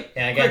debate.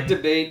 Yeah, again, quick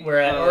debate.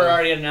 We're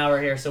already at an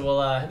hour here, so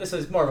we'll. This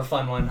was more of a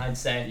fun one, I'd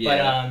say.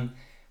 Yeah. But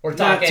we're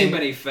talking not too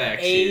many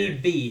facts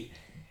A-B.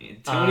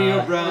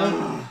 Antonio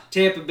Brown,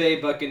 Tampa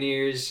Bay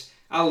Buccaneers.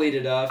 I'll lead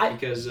it off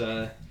because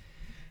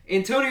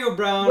Antonio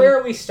Brown... Where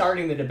are we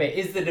starting the debate?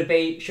 Is the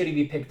debate, should he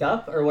be picked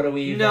up, or what are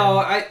we... No,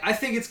 I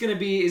think it's going to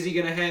be, is he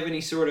going to have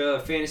any sort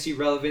of fantasy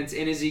relevance,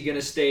 and is he going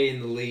to stay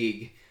in the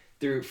league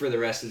for the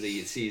rest of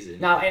the season?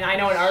 Now, and I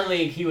know in our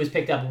league he was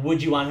picked up.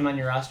 Would you want him on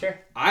your roster?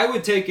 I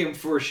would take him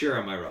for sure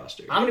on my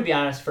roster. I'm going to be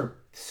honest,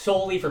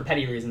 solely for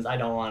petty reasons, I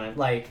don't want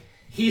him.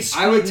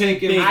 I would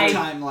take him big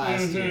time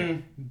last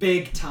year.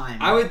 Big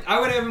time. I would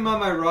have him on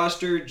my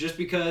roster just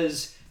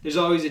because there's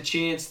always a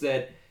chance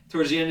that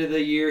towards the end of the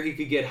year, he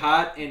could get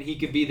hot, and he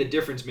could be the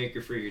difference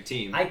maker for your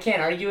team. I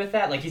can't argue with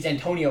that. He's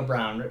Antonio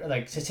Brown.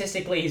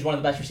 Statistically, he's one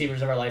of the best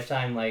receivers of our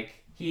lifetime.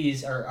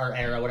 He's our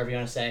era, whatever you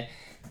want to say.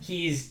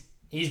 He's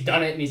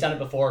done it, and he's done it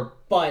before,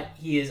 but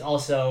he is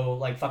also,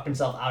 fucked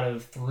himself out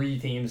of 3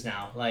 teams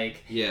now.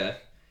 Yeah.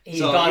 He's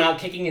gone out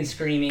kicking and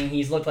screaming.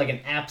 He's looked like an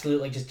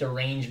absolute, just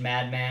deranged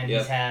madman. Yep.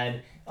 He's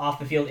had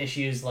off-the-field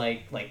issues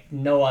like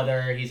no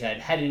other. He's had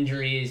head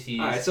injuries.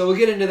 All right, so we'll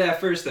get into that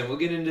first then. We'll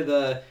get into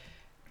the...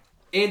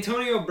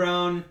 Antonio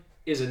Brown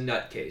is a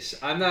nutcase.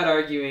 I'm not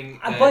arguing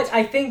that... But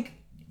I think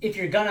if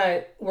you're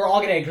gonna... We're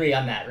all gonna agree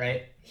on that,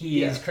 right?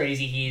 He is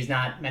crazy. He's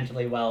not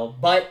mentally well.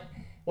 But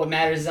what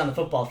matters is on the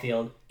football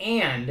field.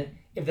 And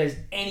if there's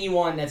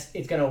anyone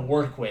it's gonna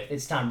work with,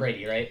 it's Tom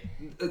Brady, right?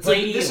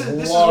 Brady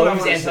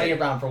loves Antonio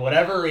Brown for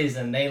whatever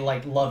reason. They,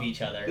 love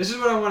each other. This is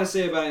what I want to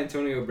say about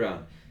Antonio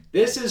Brown.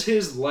 This is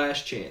his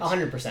last chance.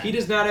 100%. He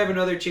does not have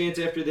another chance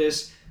after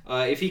this.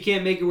 If he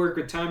can't make it work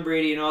with Tom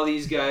Brady and all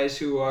these guys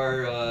who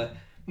are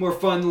more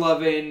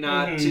fun-loving,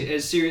 not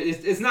as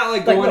serious. It's not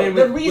like going in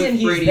with Brady. The reason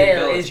he's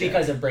there is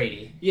because of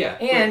Brady. Yeah.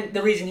 And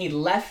the reason he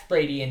left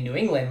Brady in New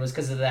England was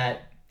because of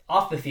that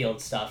off-the-field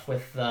stuff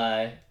with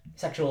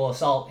sexual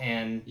assault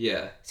and...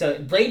 Yeah. So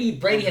Brady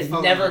has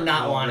never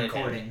not wanted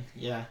him.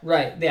 Yeah.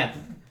 Right, yeah.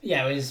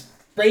 Yeah, it was...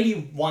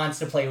 Brady wants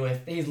to play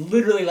with... He's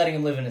literally letting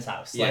him live in his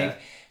house. Yeah.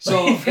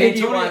 So I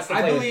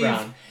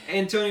believe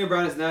Antonio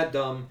Brown is not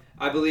dumb.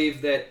 I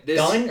believe that this...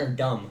 Dumb or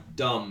dumb?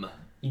 Dumb.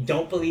 You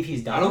don't believe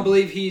he's dumb? I don't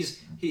believe he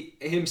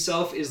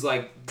himself is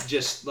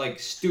just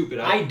stupid.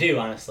 I do,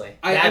 honestly.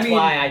 That's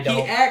why I don't.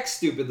 He acts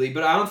stupidly,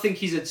 but I don't think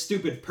he's a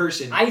stupid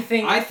person. I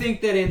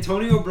think that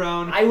Antonio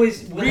Brown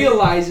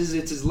realizes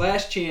it's his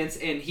last chance,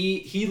 and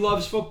he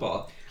loves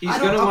football. He's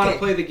going to want to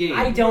play the game.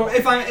 I don't.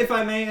 If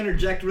I may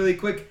interject really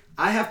quick,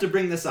 I have to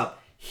bring this up.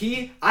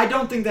 I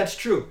don't think that's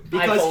true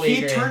because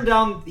he turned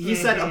down. He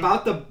said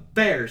about the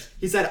Bears.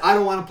 He said, I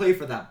don't want to play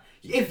for them.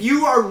 If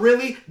you are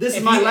really, this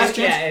is my last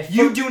chance.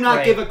 You do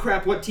not give a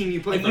crap what team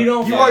you play for. You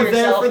are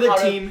there for the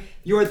team.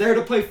 You are there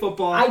to play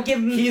football.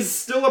 He's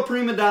still a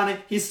prima donna.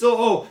 He's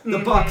still the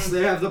Bucks.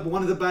 They have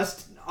one of the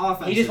best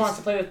offenses. He just wants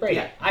to play with Brady.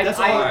 Yeah, that's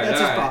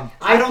his problem.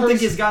 I don't think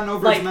he's gotten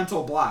over his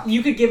mental block.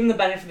 You could give him the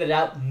benefit of the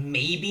doubt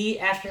maybe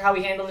after how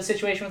he handled the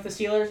situation with the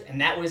Steelers, and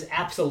that was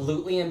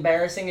absolutely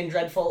embarrassing and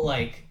dreadful,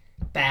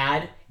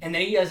 bad. And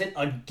then he does it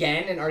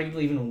again and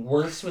arguably even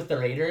worse with the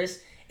Raiders.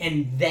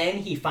 And then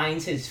he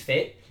finds his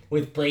fit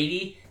with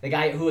Brady, the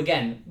guy who,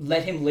 again,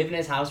 let him live in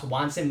his house,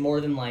 wants him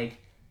more than,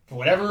 for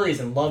whatever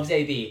reason, loves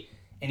AB.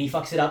 And he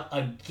fucks it up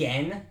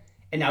again.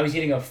 And now he's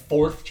getting a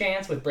fourth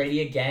chance with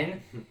Brady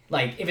again.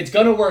 If it's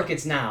going to work,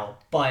 it's now.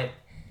 But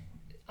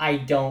I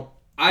don't...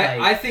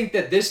 I think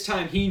that this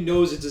time he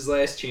knows it's his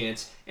last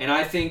chance. And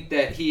I think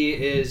that he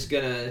is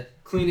going to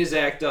clean his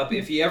act up.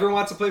 If he ever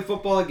wants to play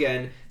football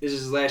again, this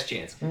is his last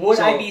chance. Would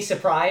I be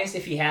surprised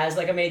if he has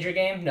a major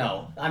game?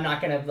 No. I'm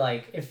not going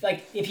to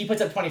if he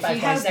puts up 25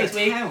 points next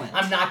week,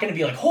 I'm not going to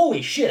be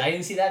holy shit, I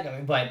didn't see that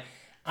coming. But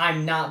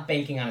I'm not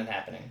banking on it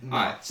happening. All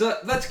right. So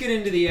let's get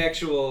into the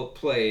actual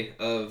play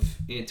of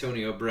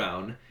Antonio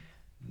Brown.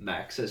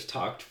 Max has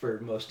talked for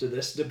most of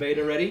this debate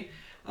already.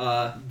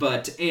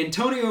 But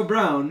Antonio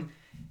Brown,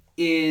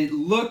 he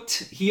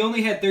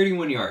only had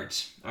 31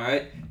 yards. All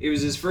right, it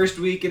was his first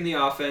week in the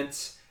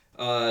offense.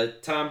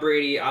 Tom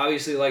Brady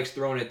obviously likes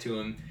throwing it to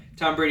him.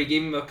 Tom Brady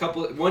gave him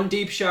one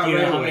deep shot. Do you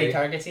know how many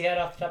targets he had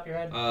off the top of your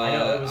head? I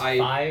know it was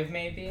 5,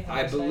 maybe.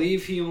 I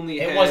believe he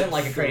only. It wasn't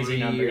a crazy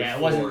number. Yeah,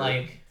 it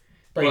wasn't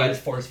Brady was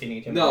force feeding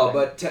it to him. No,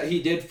 but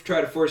he did try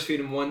to force feed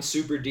him one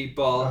super deep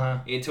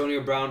ball.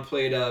 Antonio Brown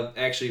played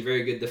actually a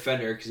very good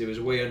defender because it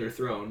was way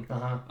underthrown.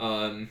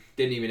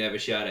 Didn't even have a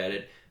shot at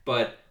it,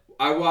 but.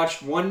 I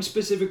watched one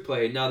specific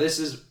play. Now, this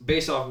is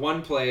based off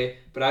one play,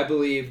 but I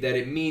believe that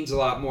it means a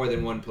lot more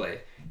than one play.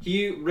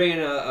 He ran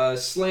a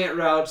slant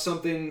route,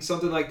 something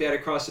like that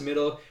across the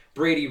middle.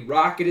 Brady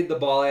rocketed the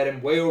ball at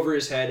him way over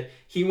his head.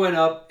 He went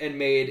up and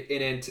made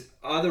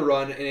on the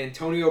run an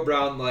Antonio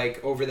Brown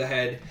over the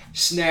head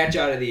snatch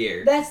out of the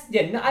air.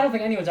 I don't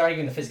think anyone's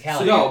arguing the physicality.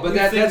 So no, but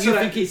that's what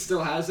I think he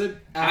still has it.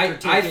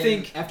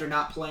 After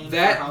not playing.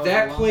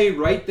 That play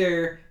right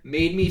there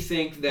made me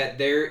think that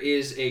there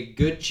is a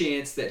good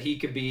chance that he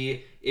could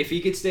be, if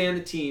he could stay on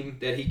the team,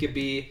 that he could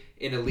be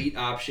an elite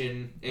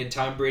option, and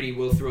Tom Brady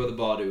will throw the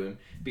ball to him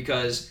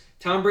because.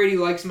 Tom Brady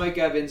likes Mike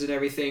Evans and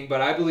everything,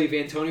 but I believe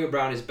Antonio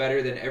Brown is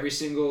better than every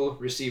single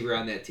receiver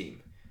on that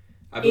team.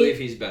 I believe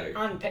he's better.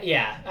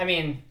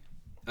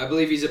 I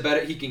believe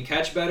he can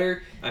catch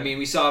better.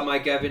 We saw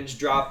Mike Evans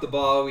drop the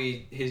ball.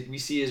 We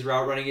see his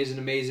route running isn't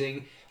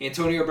amazing.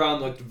 Antonio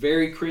Brown looked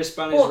very crisp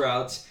on his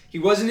routes. He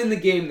wasn't in the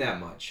game that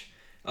much.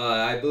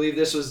 I believe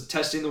this was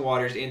testing the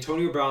waters.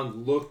 Antonio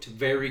Brown looked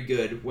very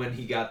good when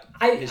he got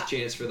his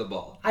chance for the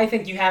ball. I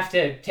think you have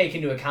to take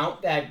into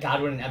account that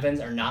Godwin and Evans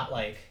are not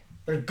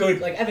they're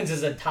good. Evans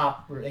is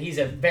he's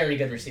a very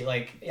good receiver.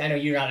 I know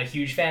you're not a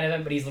huge fan of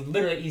him, but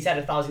he's had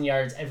 1,000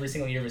 yards every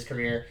single year of his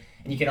career,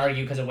 and you can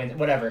argue because of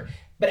whatever.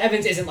 But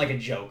Evans isn't a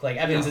joke.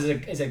 Evans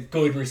is a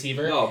good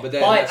receiver. No, but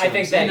I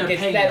think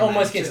that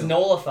almost gets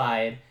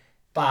nullified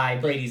by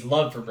Brady's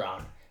love for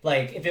Brown.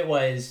 If it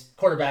was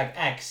quarterback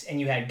X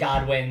and you had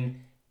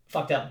Godwin,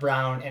 fucked up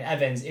Brown, and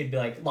Evans, it'd be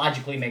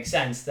logically makes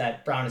sense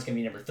that Brown is going to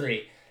be number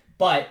 3.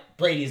 But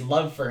Brady's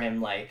love for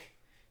him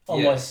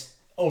almost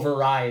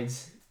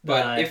overrides.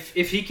 But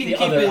if he can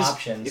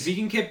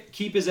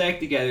keep his act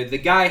together, the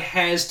guy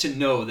has to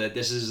know that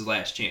this is his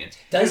last chance.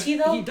 Does he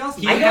though? He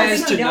doesn't. He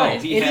has to know.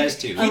 He has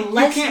to.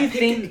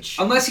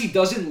 Unless he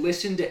doesn't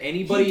listen to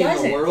anybody in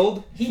the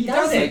world. He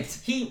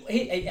doesn't.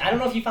 He I don't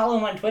know if you follow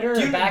him on Twitter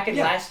or back in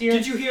last year.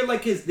 Did you hear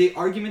the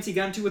arguments he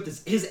got into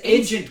with his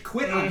agent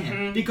quit on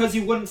him because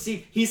he wouldn't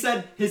see. He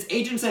said his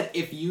agent said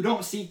if you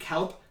don't seek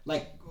help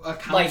a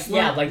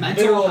counselor,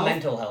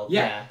 mental health.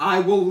 Yeah,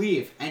 I will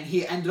leave, and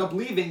he ended up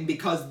leaving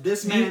because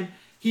this man.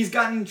 He's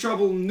gotten in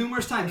trouble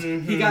numerous times.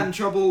 He got in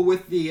trouble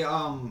with the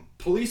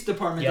police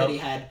department that he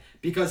had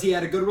because he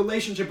had a good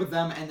relationship with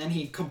them, and then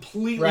he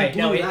completely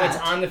blew that.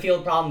 It's on the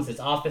field problems. It's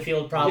off the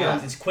field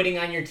problems. It's quitting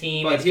on your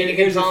team. It's getting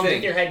involved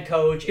with your head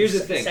coach. Here's the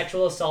thing: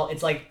 sexual assault.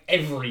 It's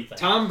everything.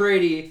 Tom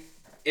Brady.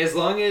 As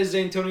long as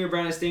Antonio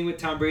Brown is staying with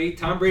Tom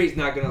Brady's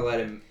not going to let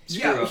him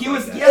screw up.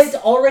 It's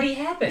already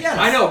happened. Yes.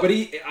 I know, but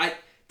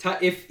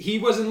if he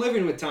wasn't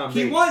living with Tom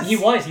Brady. He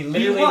was. He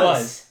literally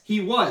was. He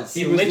was.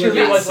 He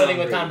literally was living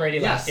with Tom Brady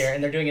last year,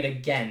 and they're doing it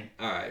again.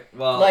 All right.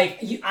 Well,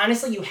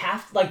 honestly, you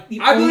have to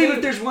I believe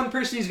if there's one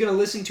person he's going to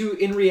listen to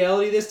in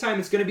reality this time,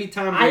 it's going to be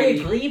Tom Brady.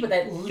 I agree, but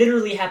that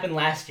literally happened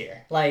last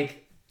year. With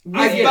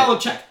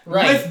Belichick.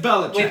 Right. With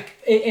Belichick.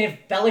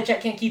 If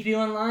Belichick can't keep you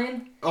in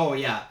line, oh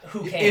yeah,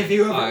 who can? If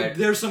you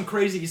there's some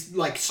crazy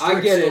strict I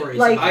get stories.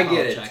 It. I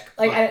get Belichick.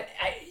 it.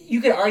 You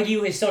could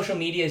argue his social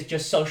media is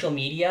just social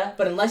media,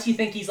 but unless you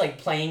think he's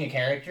playing a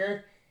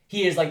character,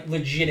 he is like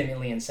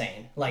legitimately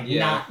insane, like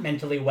not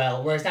mentally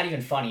well. Where it's not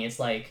even funny. It's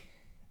like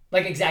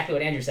exactly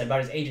what Andrew said about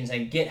his agent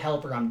saying, "Get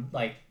help," or "I'm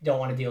like don't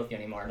want to deal with you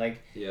anymore."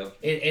 Like,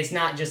 it's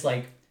not just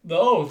like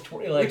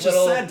which is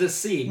sad to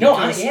see. No,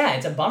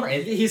 it's a bummer.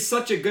 He's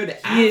such a good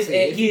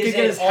athlete. He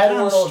is an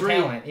all-world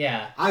talent.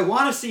 Yeah, I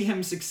want to see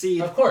him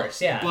succeed. Of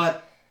course, yeah.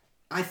 But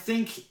I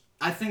think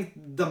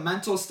the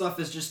mental stuff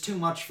is just too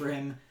much for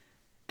him,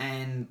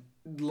 and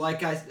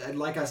like I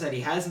said,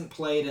 he hasn't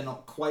played in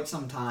quite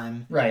some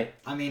time. Right.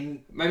 I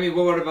mean,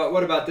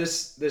 what about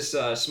this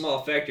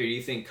small factor? Do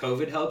you think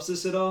COVID helps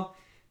us at all?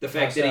 The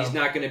fact that he's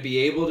not going to be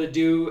able to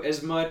do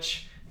as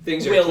much.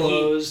 Things are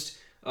closed.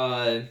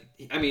 The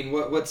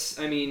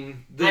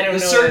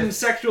certain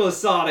sexual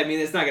assault. I mean,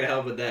 it's not going to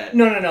help with that.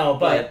 No.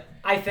 But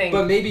I think.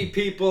 But maybe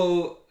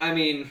people. I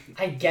mean,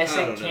 I guess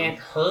it can't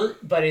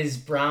hurt. But is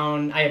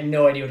Brown? I have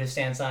no idea what his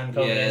stance on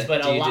COVID is.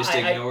 But do you just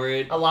ignore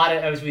it? A lot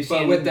of as we've seen.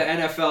 But with the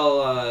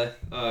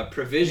NFL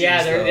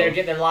provisions,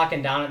 they're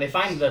locking down. They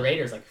fined the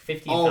Raiders like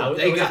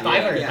 50,000. It was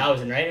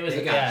 500,000, right? It was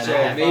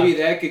so maybe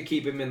that could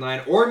keep him in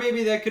line, or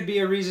maybe that could be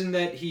a reason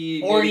that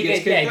he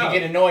gets kicked out. He could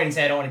get annoyed and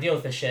say, "I don't want to deal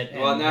with this shit."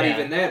 Well, not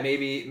even that.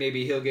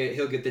 Maybe he'll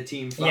get the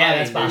team fined. Yeah,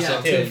 that's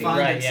possible too.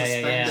 Right?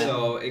 Yeah.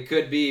 So it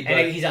could be. But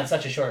and he's on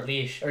such a short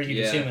leash, or you'd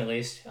assume at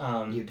least.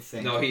 You'd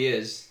think. No, he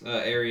is.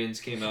 Arians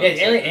came out.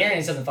 Yeah,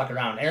 Arians doesn't fuck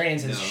around.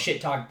 Arians is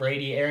shit talk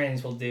Brady.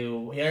 Arians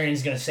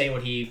gonna say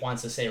what he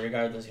wants to say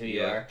regardless of who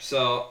you are.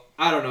 So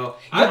I don't know.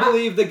 I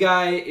believe the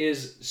guy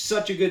is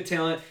such a good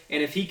talent,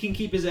 and if he can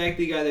keep his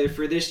acting guy there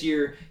for this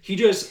year, he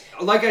just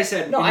like I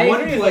said,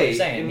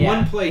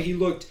 one play he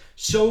looked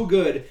so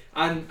good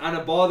on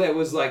a ball that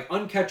was like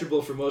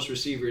uncatchable for most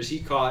receivers. He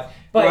brought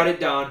it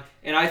down,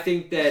 and I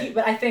think that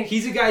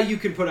he's a guy you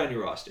can put on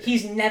your roster.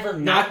 He's never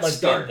not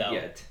looked good though.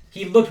 Yet.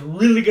 He looked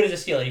really good as a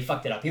Steeler. He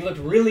fucked it up. He looked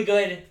really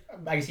good.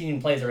 I guess he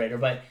didn't play as a Raider,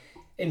 but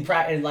in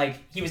practice, like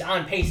he was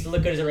on pace to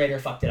look good as a Raider.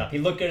 Fucked it up. He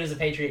looked good as a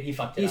Patriot. He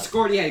fucked it up. He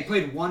scored. Yeah, he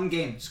played one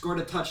game, scored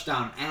a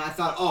touchdown, and I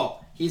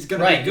thought, he's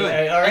gonna be good.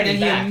 And then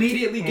he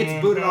immediately gets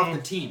booted off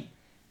the team.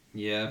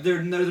 Yeah,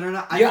 they're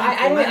not. I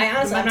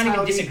honestly, I'm not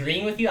even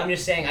disagreeing with you. I'm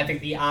just saying I think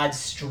the odds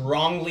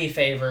strongly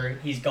favor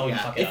he's going to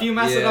fuck it up. If you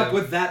mess it up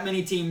with that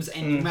many teams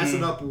and you mess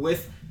it up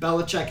with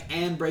Belichick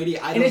and Brady,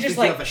 I don't think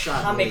you have a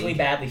shot. Comically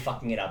badly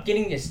fucking it up.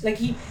 Getting this, I don't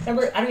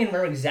even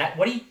remember exact.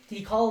 What did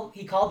he call?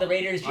 He called the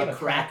Raiders a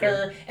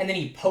cracker, and then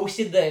he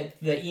posted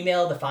the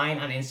email, the fine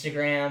on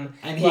Instagram.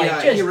 And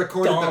he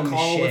recorded the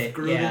call with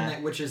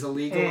Gruden, which is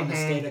illegal in the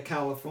state of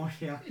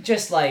California.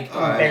 Just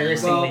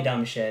embarrassingly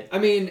dumb shit. I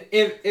mean,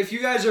 if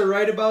you guys are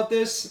right about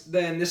this,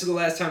 then this is the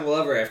last time we'll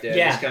ever have to have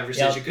this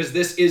conversation because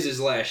this is his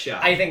last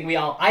shot. I think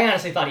I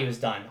honestly thought he was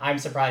done. I'm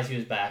surprised he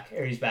was back,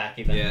 or he's back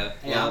even. Yeah,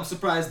 I'm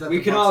surprised that we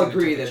can all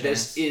agree that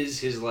this is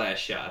his last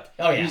shot.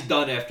 Oh yeah, he's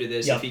done after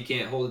this if he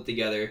can't hold it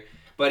together.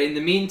 But in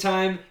the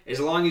meantime, as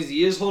long as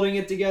he is holding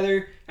it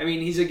together, I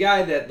mean, he's a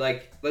guy that,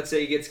 like, let's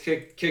say he gets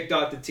kicked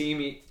off the team.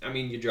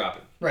 You drop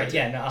him. Right.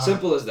 Yeah. No,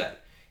 Simple as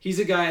that. He's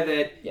a guy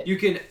that you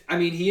can. I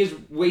mean, he is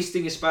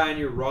wasting a spot on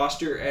your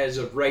roster as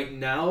of right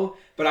now,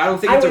 but I don't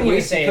think it's a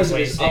waste because of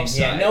his upside.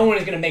 Yeah, no one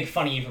is going to make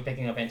fun of you for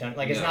picking up Antonio.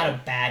 Like, it's not a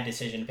bad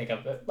decision to pick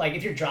up. Like,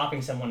 if you're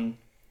dropping someone,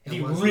 if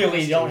you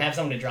really don't have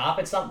someone to drop,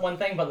 it's not one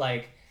thing. But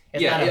like,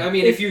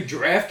 if you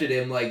drafted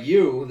him like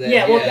you, then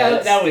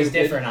that was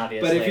different,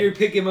 obviously. But if you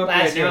pick him up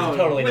right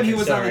now, when he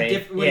was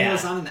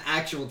on an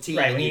actual team,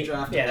 right? When he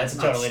drafted him, that's a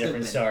totally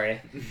different story.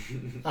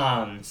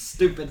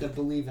 Stupid to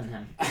believe in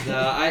him.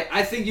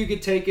 I think you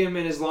could take him,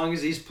 and as long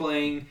as he's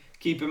playing,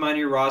 keep him on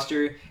your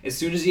roster. As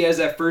soon as he has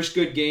that first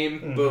good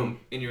game, boom,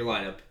 in your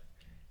lineup.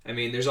 I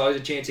mean, there's always a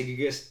chance he could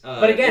get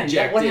But again,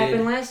 ejected. What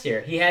happened last year?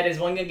 He had his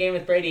one good game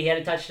with Brady. He had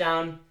a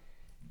touchdown.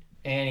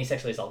 And he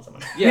sexually assaulted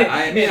someone. Yeah,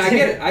 I mean, I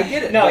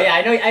get it. No,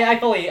 I know, I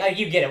fully,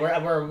 you get it.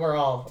 We're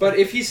all. But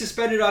if he's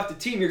suspended off the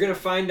team, you're gonna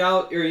find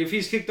out, or if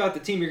he's kicked off the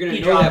team, you're gonna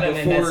know that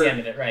before. And that's the end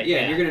of it, right?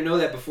 Yeah, you're gonna know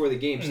that before the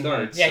game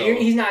starts. Yeah,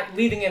 he's not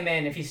leaving him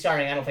in if he's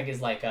starting. I don't think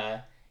is like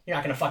you're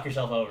not gonna fuck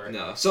yourself over.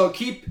 No, so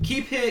keep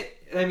it.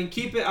 I would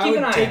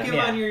take him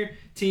on your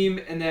team,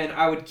 and then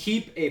I would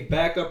keep a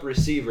backup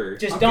receiver.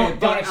 Just don't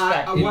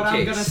expect. What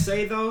I'm gonna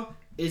say though.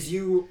 Is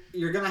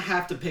you're gonna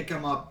have to pick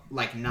him up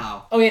like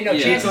now. Oh yeah, no.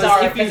 Chances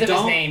are, because of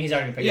his name, he's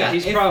already been picked up. Yeah,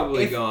 he's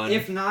probably gone.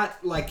 If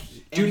not, like,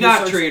 do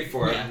not trade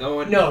for him.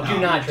 No, do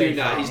not trade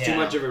for him. He's too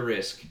much of a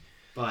risk.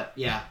 But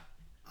yeah,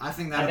 I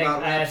think that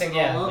about wraps it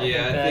all up.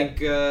 Yeah, I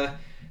think.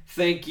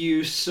 Thank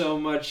you so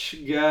much,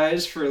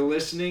 guys, for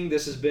listening.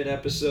 This has been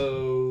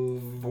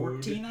episode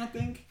 14, I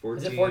think.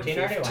 14, is it 14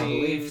 already? I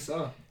believe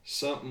so.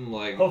 Something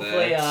like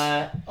Hopefully,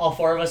 that. All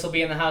four of us will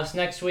be in the house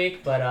next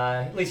week, but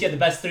at least you had the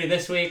best three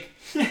this week.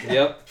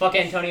 Yep. Fuck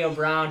Antonio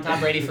Brown, Tom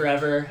Brady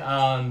forever.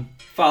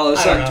 Follow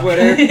us on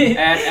Twitter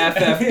at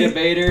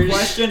FFDebaters.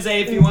 Questions,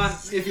 if you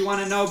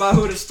want to know about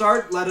who to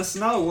start, let us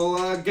know.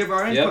 We'll give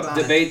our input on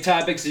debate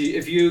topics.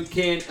 If you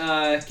can't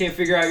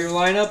figure out your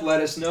lineup, let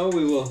us know.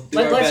 We will do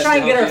our best. Let's try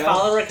and get our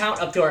follower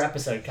count up to our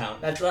episode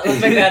count. Let's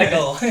make that a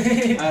goal.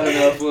 I don't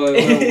know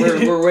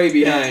if we're way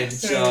behind.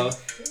 So,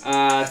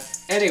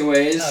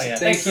 anyways,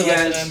 thank you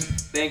guys. Listening.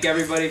 thank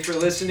everybody for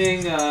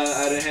listening. I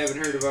haven't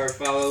heard of our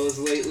follows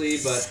lately,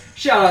 but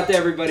shout out to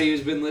everybody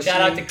who's been listening.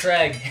 Shout out to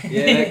Craig.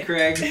 Yeah,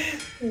 Craig.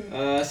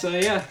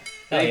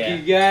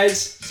 Thank you guys.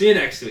 See you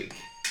next week.